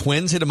someone from the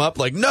Twins hit him up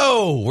like,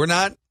 no, we're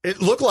not?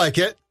 It looked like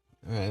it.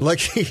 Right. Like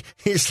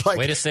he's like.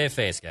 Way to save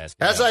face, guys.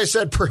 As I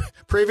said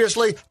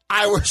previously,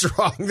 I was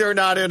wrong. They're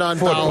not in on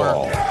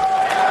Bauer.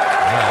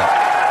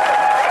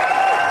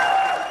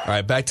 All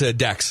right, back to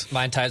Dex.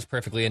 Mine ties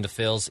perfectly into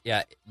Phil's.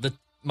 Yeah,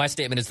 my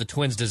statement is the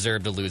Twins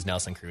deserve to lose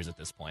Nelson Cruz at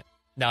this point.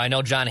 Now, I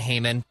know John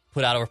Heyman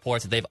put out a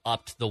report that they've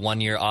upped the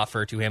 1-year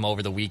offer to him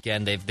over the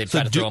weekend. They've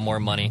tried to throw him more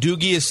money.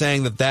 Doogie is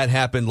saying that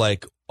happened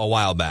like a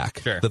while back.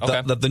 Sure.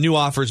 That the new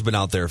offer's been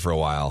out there for a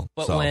while.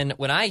 But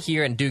when I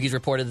hear, and Doogie's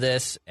reported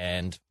this,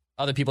 and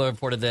other people have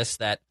reported this,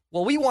 that,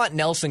 well, we want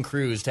Nelson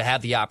Cruz to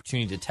have the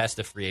opportunity to test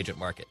the free agent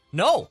market.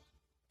 No.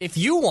 If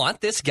you want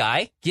this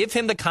guy, give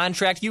him the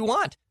contract you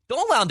want.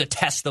 Don't allow him to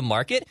test the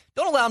market.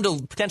 Don't allow him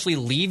to potentially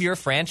leave your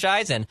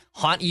franchise and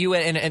haunt you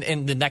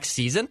in the next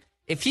season.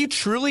 If he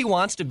truly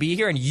wants to be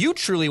here and you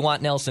truly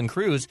want Nelson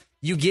Cruz,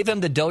 you give him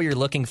the dough you're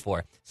looking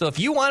for. So if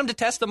you want him to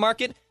test the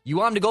market, you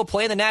want him to go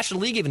play in the National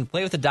League, even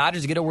play with the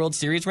Dodgers to get a World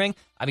Series ring.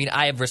 I mean,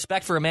 I have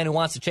respect for a man who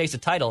wants to chase a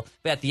title,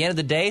 but at the end of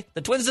the day,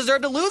 the Twins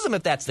deserve to lose him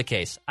if that's the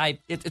case.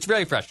 It's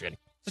very frustrating.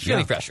 It's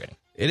really frustrating.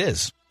 It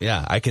is.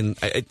 Yeah, I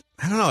don't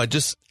know.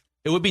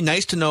 It would be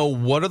nice to know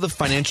what are the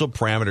financial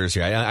parameters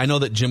here. I know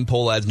that Jim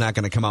Polad's not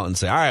going to come out and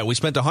say, all right, we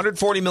spent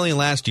 $140 million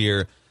last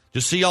year.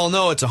 Just so y'all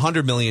know, it's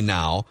 $100 million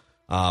now.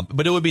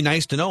 But it would be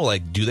nice to know,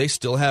 like, do they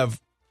still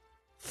have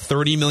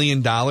 $30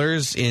 million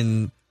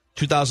in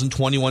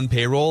 2021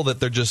 payroll that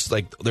they're just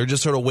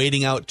sort of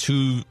waiting out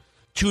two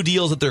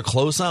deals that they're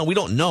close on? We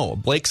don't know.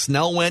 Blake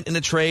Snell went in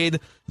a trade.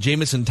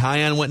 Jameson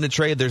Taillon went in a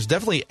trade. There's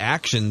definitely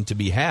action to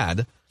be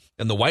had,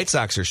 and the White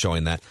Sox are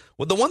showing that.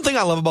 Well, the one thing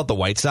I love about the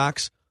White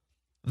Sox,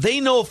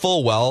 they know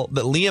full well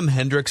that Liam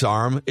Hendriks'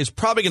 arm is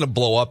probably going to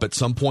blow up at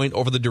some point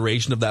over the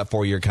duration of that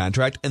 4-year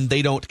contract, and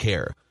they don't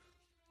care.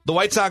 The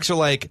White Sox are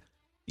like,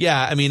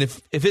 yeah, I mean,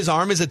 if his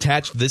arm is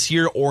attached this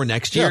year or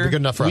next year,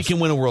 good enough for we us. can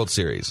win a World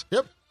Series.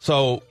 Yep.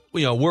 So,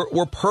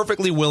 we're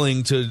perfectly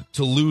willing to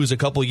lose a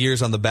couple of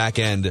years on the back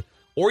end,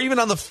 or even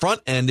on the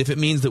front end if it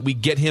means that we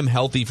get him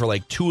healthy for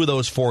like 2 of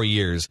those 4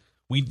 years.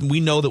 We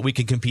know that we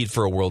can compete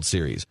for a World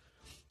Series.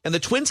 And the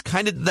Twins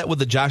kind of did that with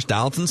the Josh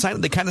Donaldson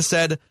signing. They kind of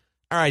said,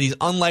 all right, he's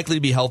unlikely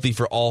to be healthy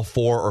for all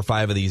 4 or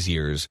 5 of these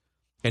years.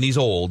 And he's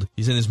old.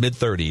 He's in his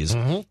mid-30s.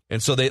 Mm-hmm.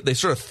 And so they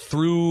sort of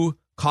threw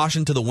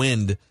caution to the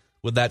wind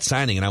with that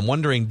signing. And I'm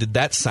wondering, did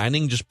that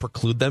signing just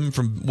preclude them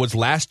from, was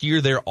last year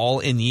their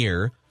all-in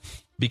year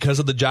because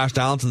of the Josh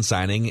Donaldson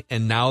signing,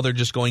 and now they're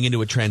just going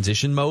into a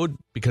transition mode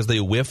because they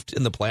whiffed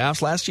in the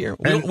playoffs last year?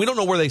 We don't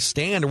know where they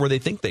stand or where they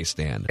think they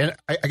stand. And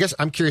I guess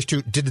I'm curious,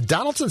 too, did the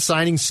Donaldson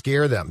signing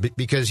scare them?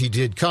 Because he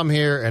did come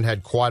here and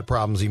had quad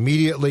problems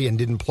immediately and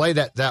didn't play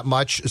that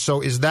much.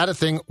 So is that a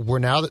thing where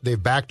now that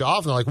they've backed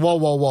off and they're like,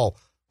 whoa,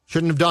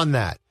 shouldn't have done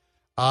that?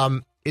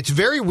 It's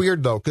very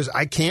weird, though, because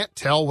I can't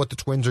tell what the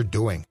Twins are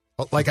doing.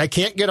 Like, I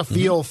can't get a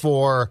feel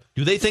for...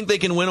 Do they think they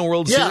can win a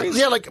World Series?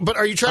 Yeah, but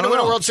are you trying to win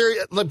a World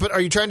Series? But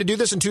are you trying to do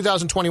this in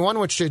 2021,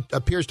 which it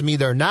appears to me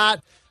they're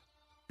not?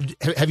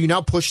 Have you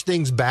now pushed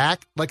things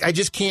back? Like, I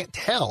just can't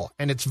tell.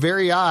 And it's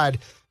very odd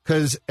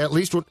because at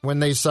least when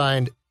they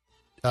signed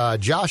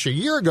Josh a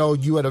year ago,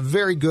 you had a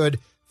very good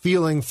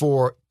feeling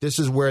for this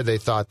is where they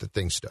thought that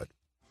things stood.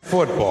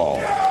 Football.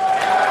 All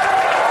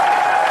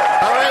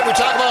right, we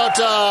talk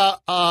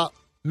about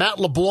Matt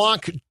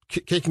LeBlanc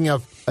kicking a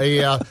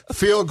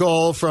field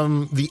goal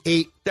from the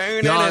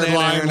 8-yard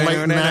line late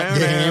in that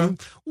game.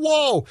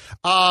 Whoa.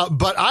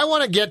 But I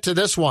want to get to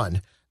this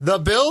one. The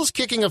Bills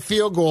kicking a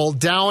field goal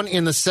down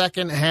in the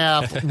second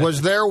half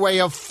was their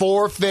way of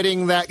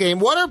forfeiting that game.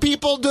 What are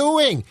people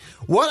doing?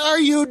 What are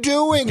you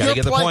doing? You're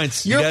get the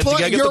points. You're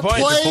playing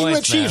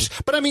the Chiefs. Man.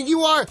 But, I mean,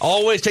 you are...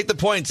 Always take the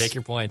points. Take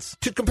your points.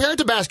 Compare it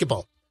to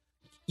basketball.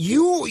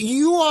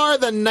 You are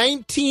the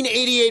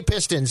 1988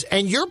 Pistons,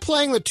 and you're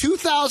playing the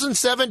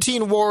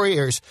 2017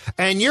 Warriors,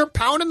 and you're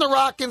pounding the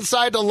rock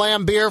inside the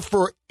Lambeer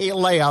for a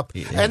layup,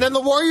 and then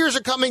the Warriors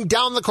are coming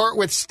down the court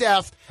with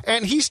Steph,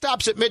 and he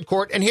stops at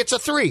midcourt and hits a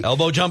 3.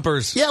 Elbow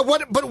jumpers. Yeah,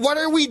 what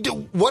are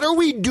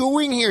we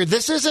doing here?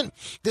 This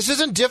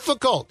isn't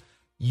difficult.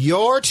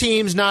 Your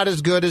team's not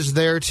as good as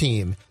their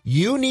team.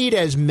 You need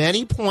as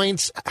many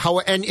points,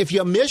 and if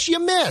you miss, you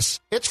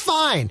miss. It's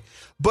fine.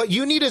 But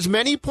you need as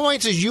many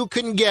points as you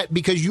can get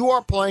because you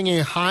are playing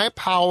a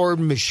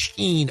high-powered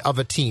machine of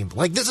a team.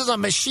 Like, this is a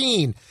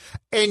machine.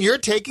 And you're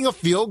taking a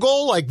field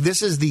goal like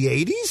this is the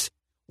 80s?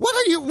 What?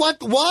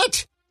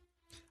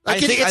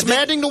 Like, it's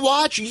maddening to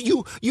watch.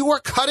 You are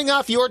cutting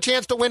off your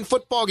chance to win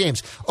football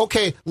games.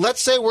 Okay, let's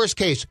say worst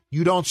case,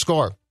 you don't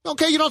score.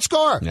 Okay, you don't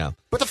score. Yeah.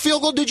 But the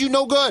field goal did you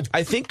no good.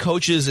 I think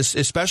coaches,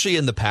 especially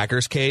in the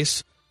Packers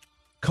case,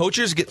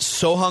 coaches get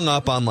so hung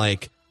up on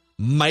like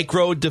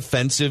micro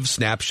defensive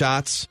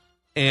snapshots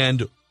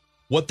and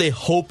what they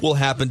hope will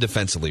happen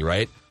defensively,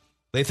 right?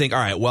 They think, all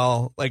right,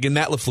 well, like in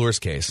Matt LaFleur's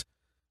case,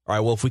 all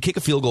right, well, if we kick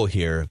a field goal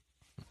here,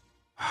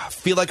 I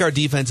feel like our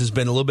defense has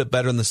been a little bit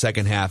better in the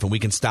second half and we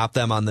can stop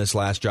them on this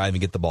last drive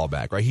and get the ball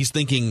back, right? He's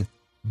thinking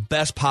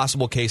best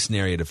possible case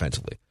scenario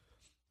defensively.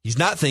 He's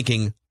not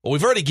thinking, well,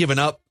 we've already given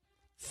up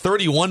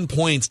 31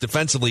 points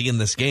defensively in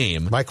this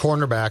game. My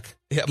cornerback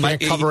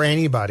can't cover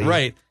anybody.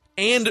 Right.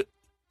 And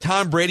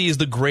Tom Brady is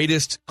the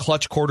greatest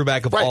clutch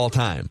quarterback of all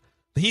time.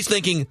 He's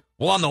thinking,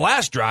 well, on the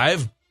last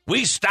drive,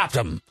 we stopped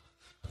him.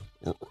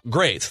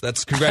 Great.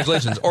 That's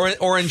congratulations.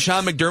 or in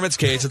Sean McDermott's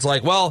case, it's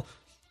like, well,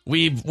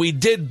 we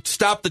did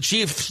stop the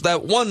Chiefs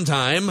that one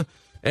time,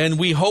 and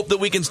we hope that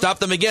we can stop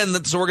them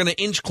again, so we're going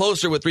to inch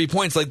closer with 3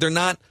 points. Like, they're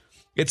not.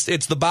 It's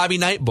the Bobby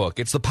Knight book.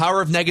 It's the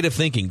power of negative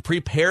thinking.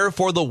 Prepare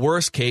for the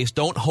worst case.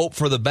 Don't hope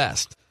for the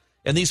best.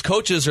 And these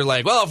coaches are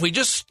like, well, if we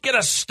just get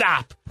a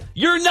stop,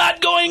 you're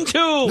not going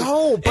to.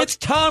 No, but it's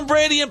Tom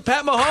Brady and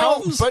Pat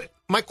Mahomes. But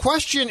my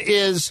question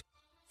is,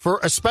 for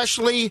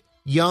especially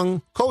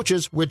young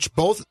coaches, which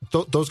both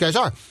those guys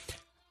are,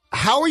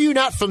 how are you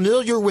not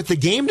familiar with the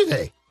game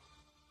today?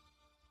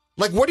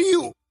 Like, what are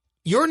you...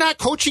 You're not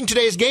coaching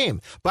today's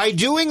game. By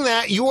doing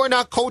that, you are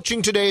not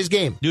coaching today's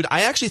game. Dude,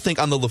 I actually think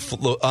on the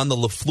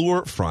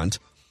LaFleur front,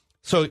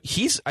 so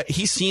he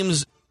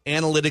seems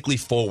analytically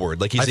forward.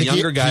 Like, he's a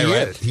younger guy,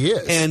 right? He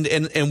is.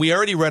 And we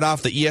already read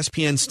off the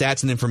ESPN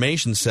stats and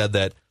information said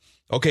that,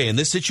 okay, in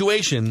this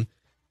situation,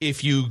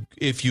 if you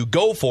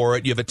go for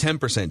it, you have a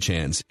 10%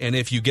 chance. And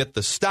if you get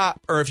the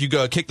stop, or if you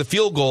go kick the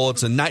field goal,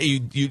 it's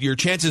your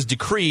chances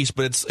decrease,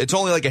 but it's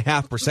only like a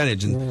half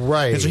percentage.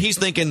 Right. And so he's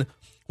thinking,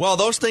 well,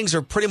 those things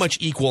are pretty much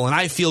equal, and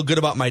I feel good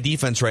about my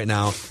defense right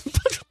now.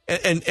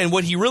 and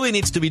what he really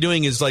needs to be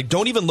doing is, like,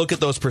 don't even look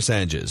at those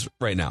percentages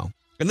right now.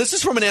 And this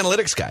is from an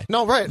analytics guy.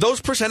 No, right. Those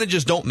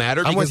percentages don't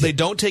matter because they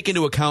don't take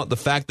into account the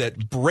fact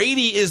that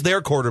Brady is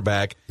their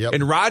quarterback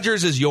and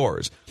Rodgers is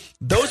yours.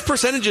 Those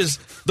percentages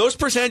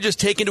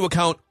take into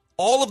account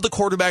all of the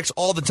quarterbacks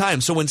all the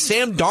time. So when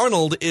Sam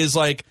Darnold is,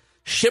 like,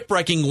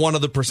 shipwrecking one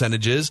of the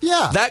percentages,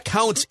 that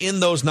counts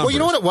in those numbers. Well, you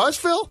know what it was,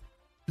 Phil?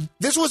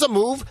 This was a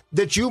move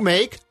that you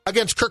make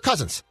against Kirk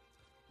Cousins.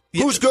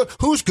 Who's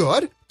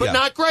good, but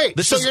not great.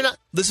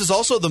 This is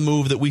also the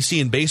move that we see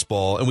in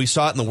baseball, and we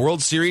saw it in the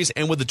World Series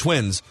and with the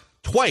Twins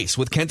twice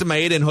with Kenta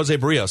Maeda and Jose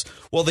Barrios.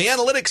 Well, the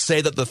analytics say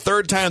that the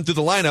third time through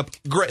the lineup,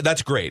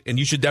 that's great, and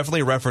you should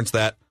definitely reference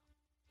that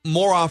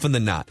more often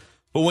than not.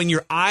 But when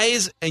your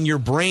eyes and your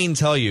brain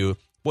tell you,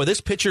 boy,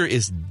 this pitcher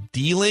is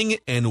dealing,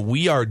 and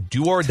we are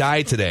do or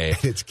die today.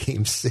 It's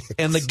game 6.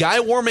 And the guy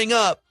warming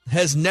up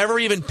has never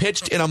even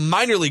pitched in a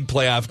minor league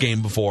playoff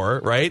game before,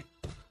 right?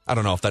 I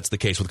don't know if that's the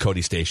case with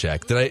Cody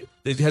Stashak.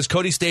 Has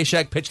Cody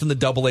Stashak pitched in the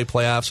AA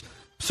playoffs?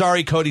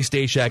 Sorry, Cody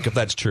Stashak, if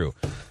that's true.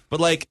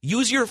 But, like,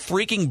 use your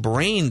freaking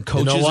brain,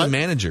 coaches and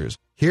managers.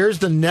 Here's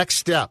the next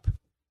step.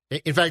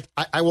 In fact,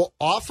 I will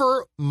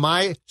offer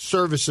my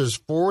services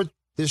for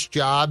this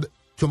job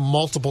to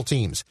multiple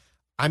teams.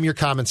 I'm your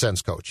common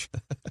sense coach.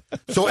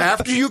 So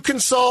after you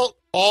consult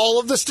all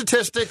of the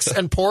statistics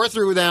and pour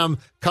through them,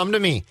 come to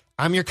me.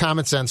 I'm your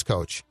common sense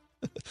coach.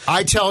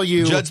 I tell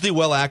you... Judge the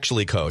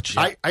well-actually coach.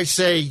 I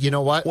say, you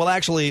know what? Well,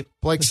 actually...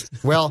 Blake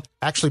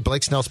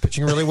Snell's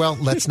pitching really well.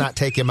 Let's not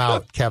take him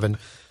out, Kevin.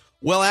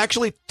 Well,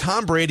 actually,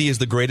 Tom Brady is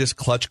the greatest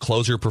clutch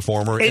closer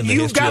performer in the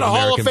history of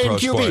American pro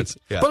sports. And you've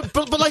got a Hall of Fame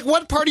QB. But like,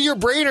 what part of your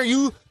brain are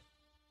you...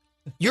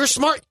 You're a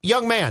smart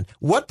young man.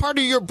 What part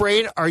of your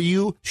brain are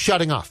you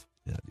shutting off?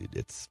 Yeah,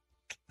 it's...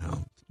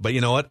 But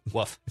you know what?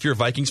 Woof. If you're a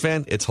Vikings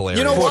fan, it's hilarious.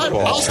 You know what?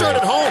 I'll start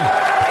at home.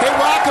 Hey,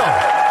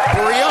 Rocco,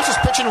 Barrios is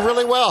pitching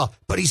really well,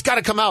 but he's got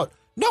to come out.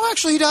 No,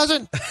 actually, he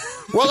doesn't.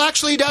 Well,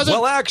 actually, he doesn't.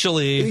 Well,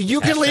 actually,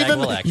 you can leave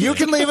him. You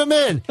can leave him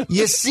in.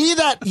 You see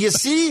that? You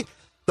see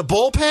the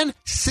bullpen?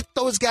 Sit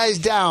those guys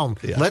down.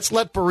 Yeah. Let's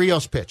let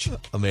Barrios pitch.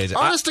 Amazing.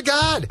 Honest to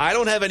God. I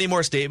don't have any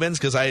more statements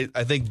because I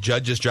think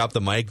Judd just dropped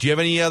the mic. Do you have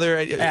any other?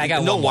 I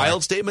got no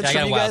wild statements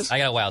from you guys? I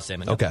got a wild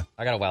statement. Okay.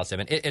 I got a wild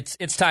statement.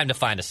 It's time to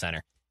find a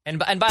center. And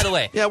by the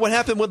way, yeah, what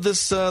happened with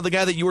this? The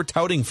guy that you were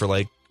touting for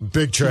like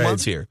big 2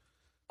 months here.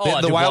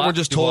 Oh, the Wild were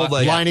just told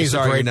like Liney's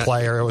a great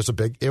player. It was a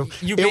big. It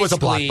was a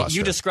blockbuster.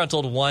 You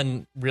disgruntled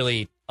one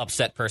really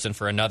upset person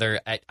for another.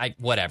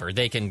 Whatever,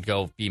 they can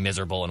go be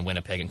miserable in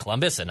Winnipeg and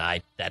Columbus, and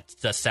that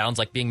just sounds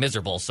like being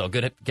miserable. So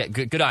good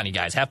on you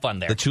guys. Have fun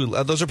there.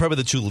 Those are probably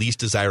the 2 least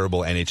desirable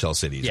NHL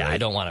cities. Yeah, right? I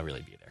don't want to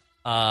really be there.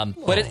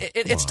 But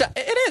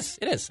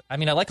it is. I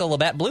mean, I like a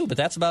Labatt Blue, but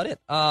that's about it.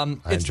 I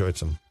enjoyed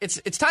some.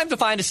 It's time to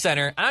find a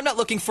center, and I'm not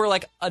looking for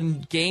like a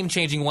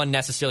game-changing one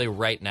necessarily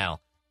right now.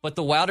 But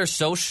the Wild are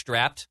so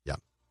strapped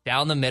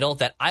down the middle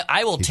that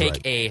I will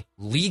take a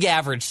league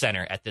average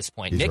center at this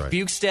point. Nick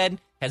Bukestad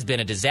has been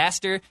a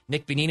disaster.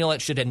 Nick Bonino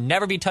should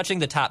never be touching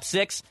the top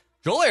 6.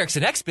 Joel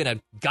Eriksson-Ek's been a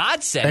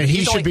godsend. And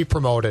he should be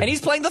promoted. And he's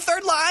playing the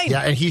third line.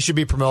 Yeah, and he should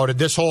be promoted.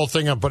 This whole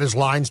thing of, but his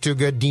line's too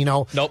good,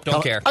 Dino. Nope,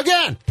 don't care.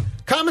 Again,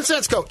 common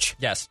sense coach.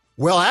 Yes.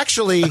 Well,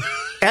 actually,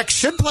 X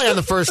should play on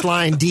the first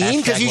line,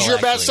 Dean, because he's your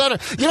best center.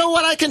 You know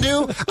what I can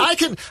do?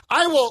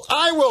 I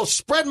will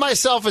spread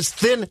myself as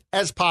thin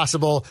as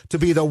possible to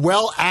be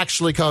the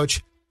actually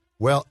coach.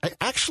 Well,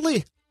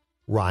 actually,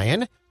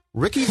 Ryan,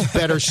 Ricky's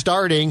better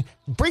starting.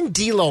 Bring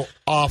D'Lo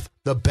off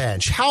the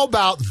bench. How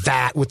about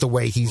that with the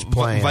way he's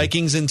playing?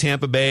 Vikings in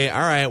Tampa Bay.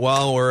 All right,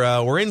 well,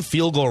 we're in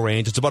field goal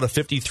range. It's about a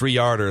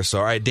 53-yarder. So,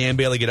 all right, Dan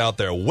Bailey, get out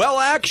there. Well,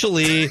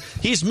 actually,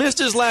 he's missed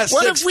his last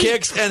 6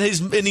 kicks, and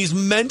he's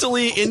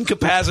mentally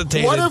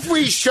incapacitated. What if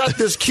we shut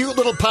this cute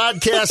little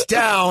podcast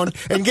down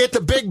and get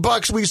the big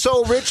bucks we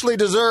so richly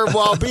deserve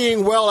while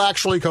being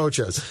actually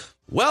coaches?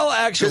 Well,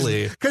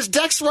 actually. Because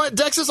Dex is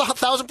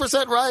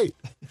 1,000% right.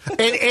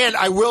 And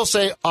I will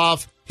say,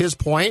 off his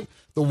point,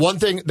 the one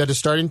thing that is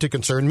starting to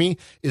concern me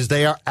is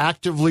they are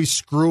actively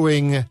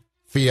screwing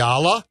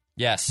Fiala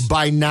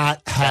by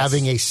not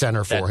having a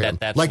center for him.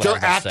 Like they're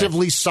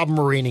actively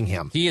submarining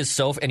him. He is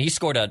and he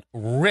scored a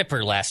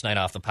ripper last night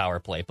off the power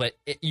play, but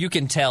you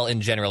can tell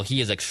in general he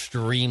is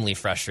extremely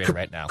frustrated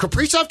right now.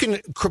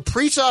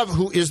 Kaprizov,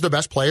 who is the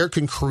best player,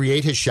 can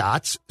create his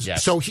shots.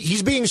 Yes. So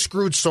he's being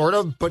screwed sort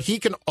of, but he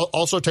can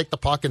also take the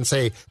puck and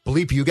say,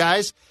 bleep you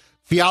guys.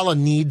 Fiala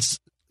needs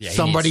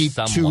somebody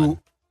to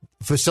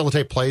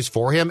facilitate plays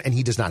for him, and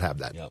he does not have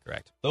that. Yep,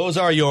 correct. Those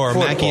are your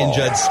Mackey and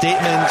Judd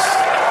statements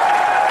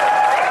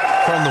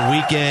from the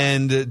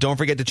weekend. Don't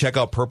forget to check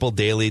out Purple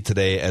Daily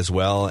today as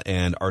well,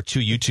 and our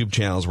 2 YouTube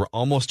channels. We're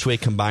almost to a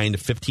combined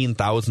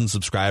 15,000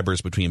 subscribers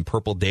between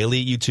Purple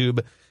Daily YouTube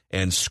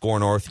and Score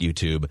North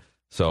YouTube.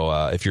 So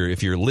if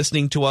you're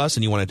listening to us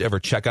and you want to ever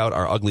check out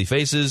our ugly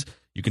faces,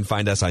 you can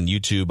find us on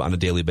YouTube on a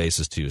daily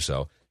basis too.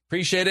 So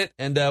appreciate it,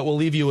 and we'll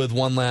leave you with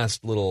one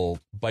last little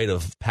bite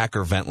of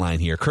Packer vent line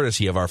here,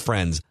 courtesy of our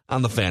friends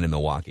on the Fan in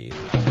Milwaukee. Go,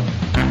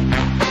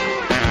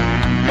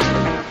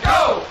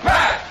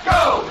 Pack,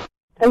 go!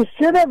 They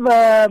should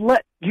have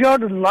let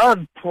Jordan Love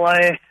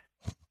play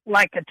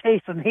like a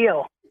Taysom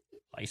Hill.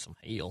 Taysom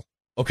Hill.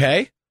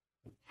 Okay.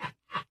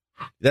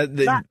 That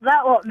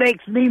what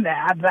makes me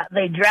mad, that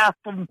they draft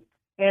them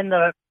in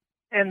the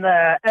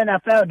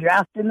NFL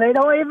draft and they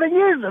don't even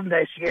use them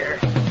this year.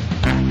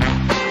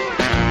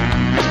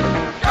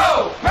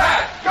 Go,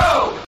 Pack,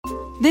 go!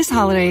 This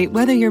holiday,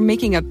 whether you're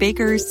making a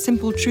Baker's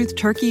Simple Truth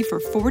turkey for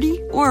 40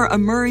 or a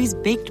Murray's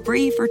Baked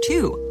Brie for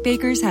 2,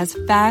 Baker's has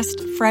fast,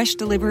 fresh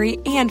delivery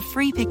and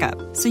free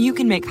pickup, so you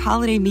can make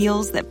holiday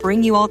meals that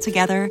bring you all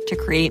together to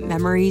create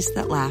memories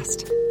that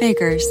last.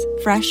 Baker's,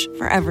 fresh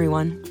for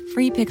everyone.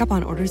 Free pickup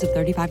on orders of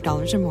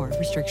 $35 or more.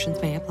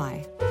 Restrictions may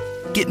apply.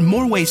 Get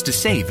more ways to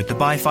save at the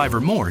Buy 5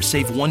 or More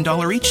Save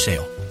 $1 each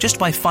sale. Just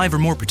buy 5 or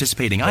more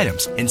participating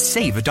items and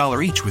save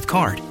 $1 each with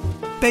card.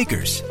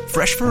 Baker's,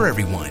 fresh for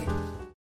everyone.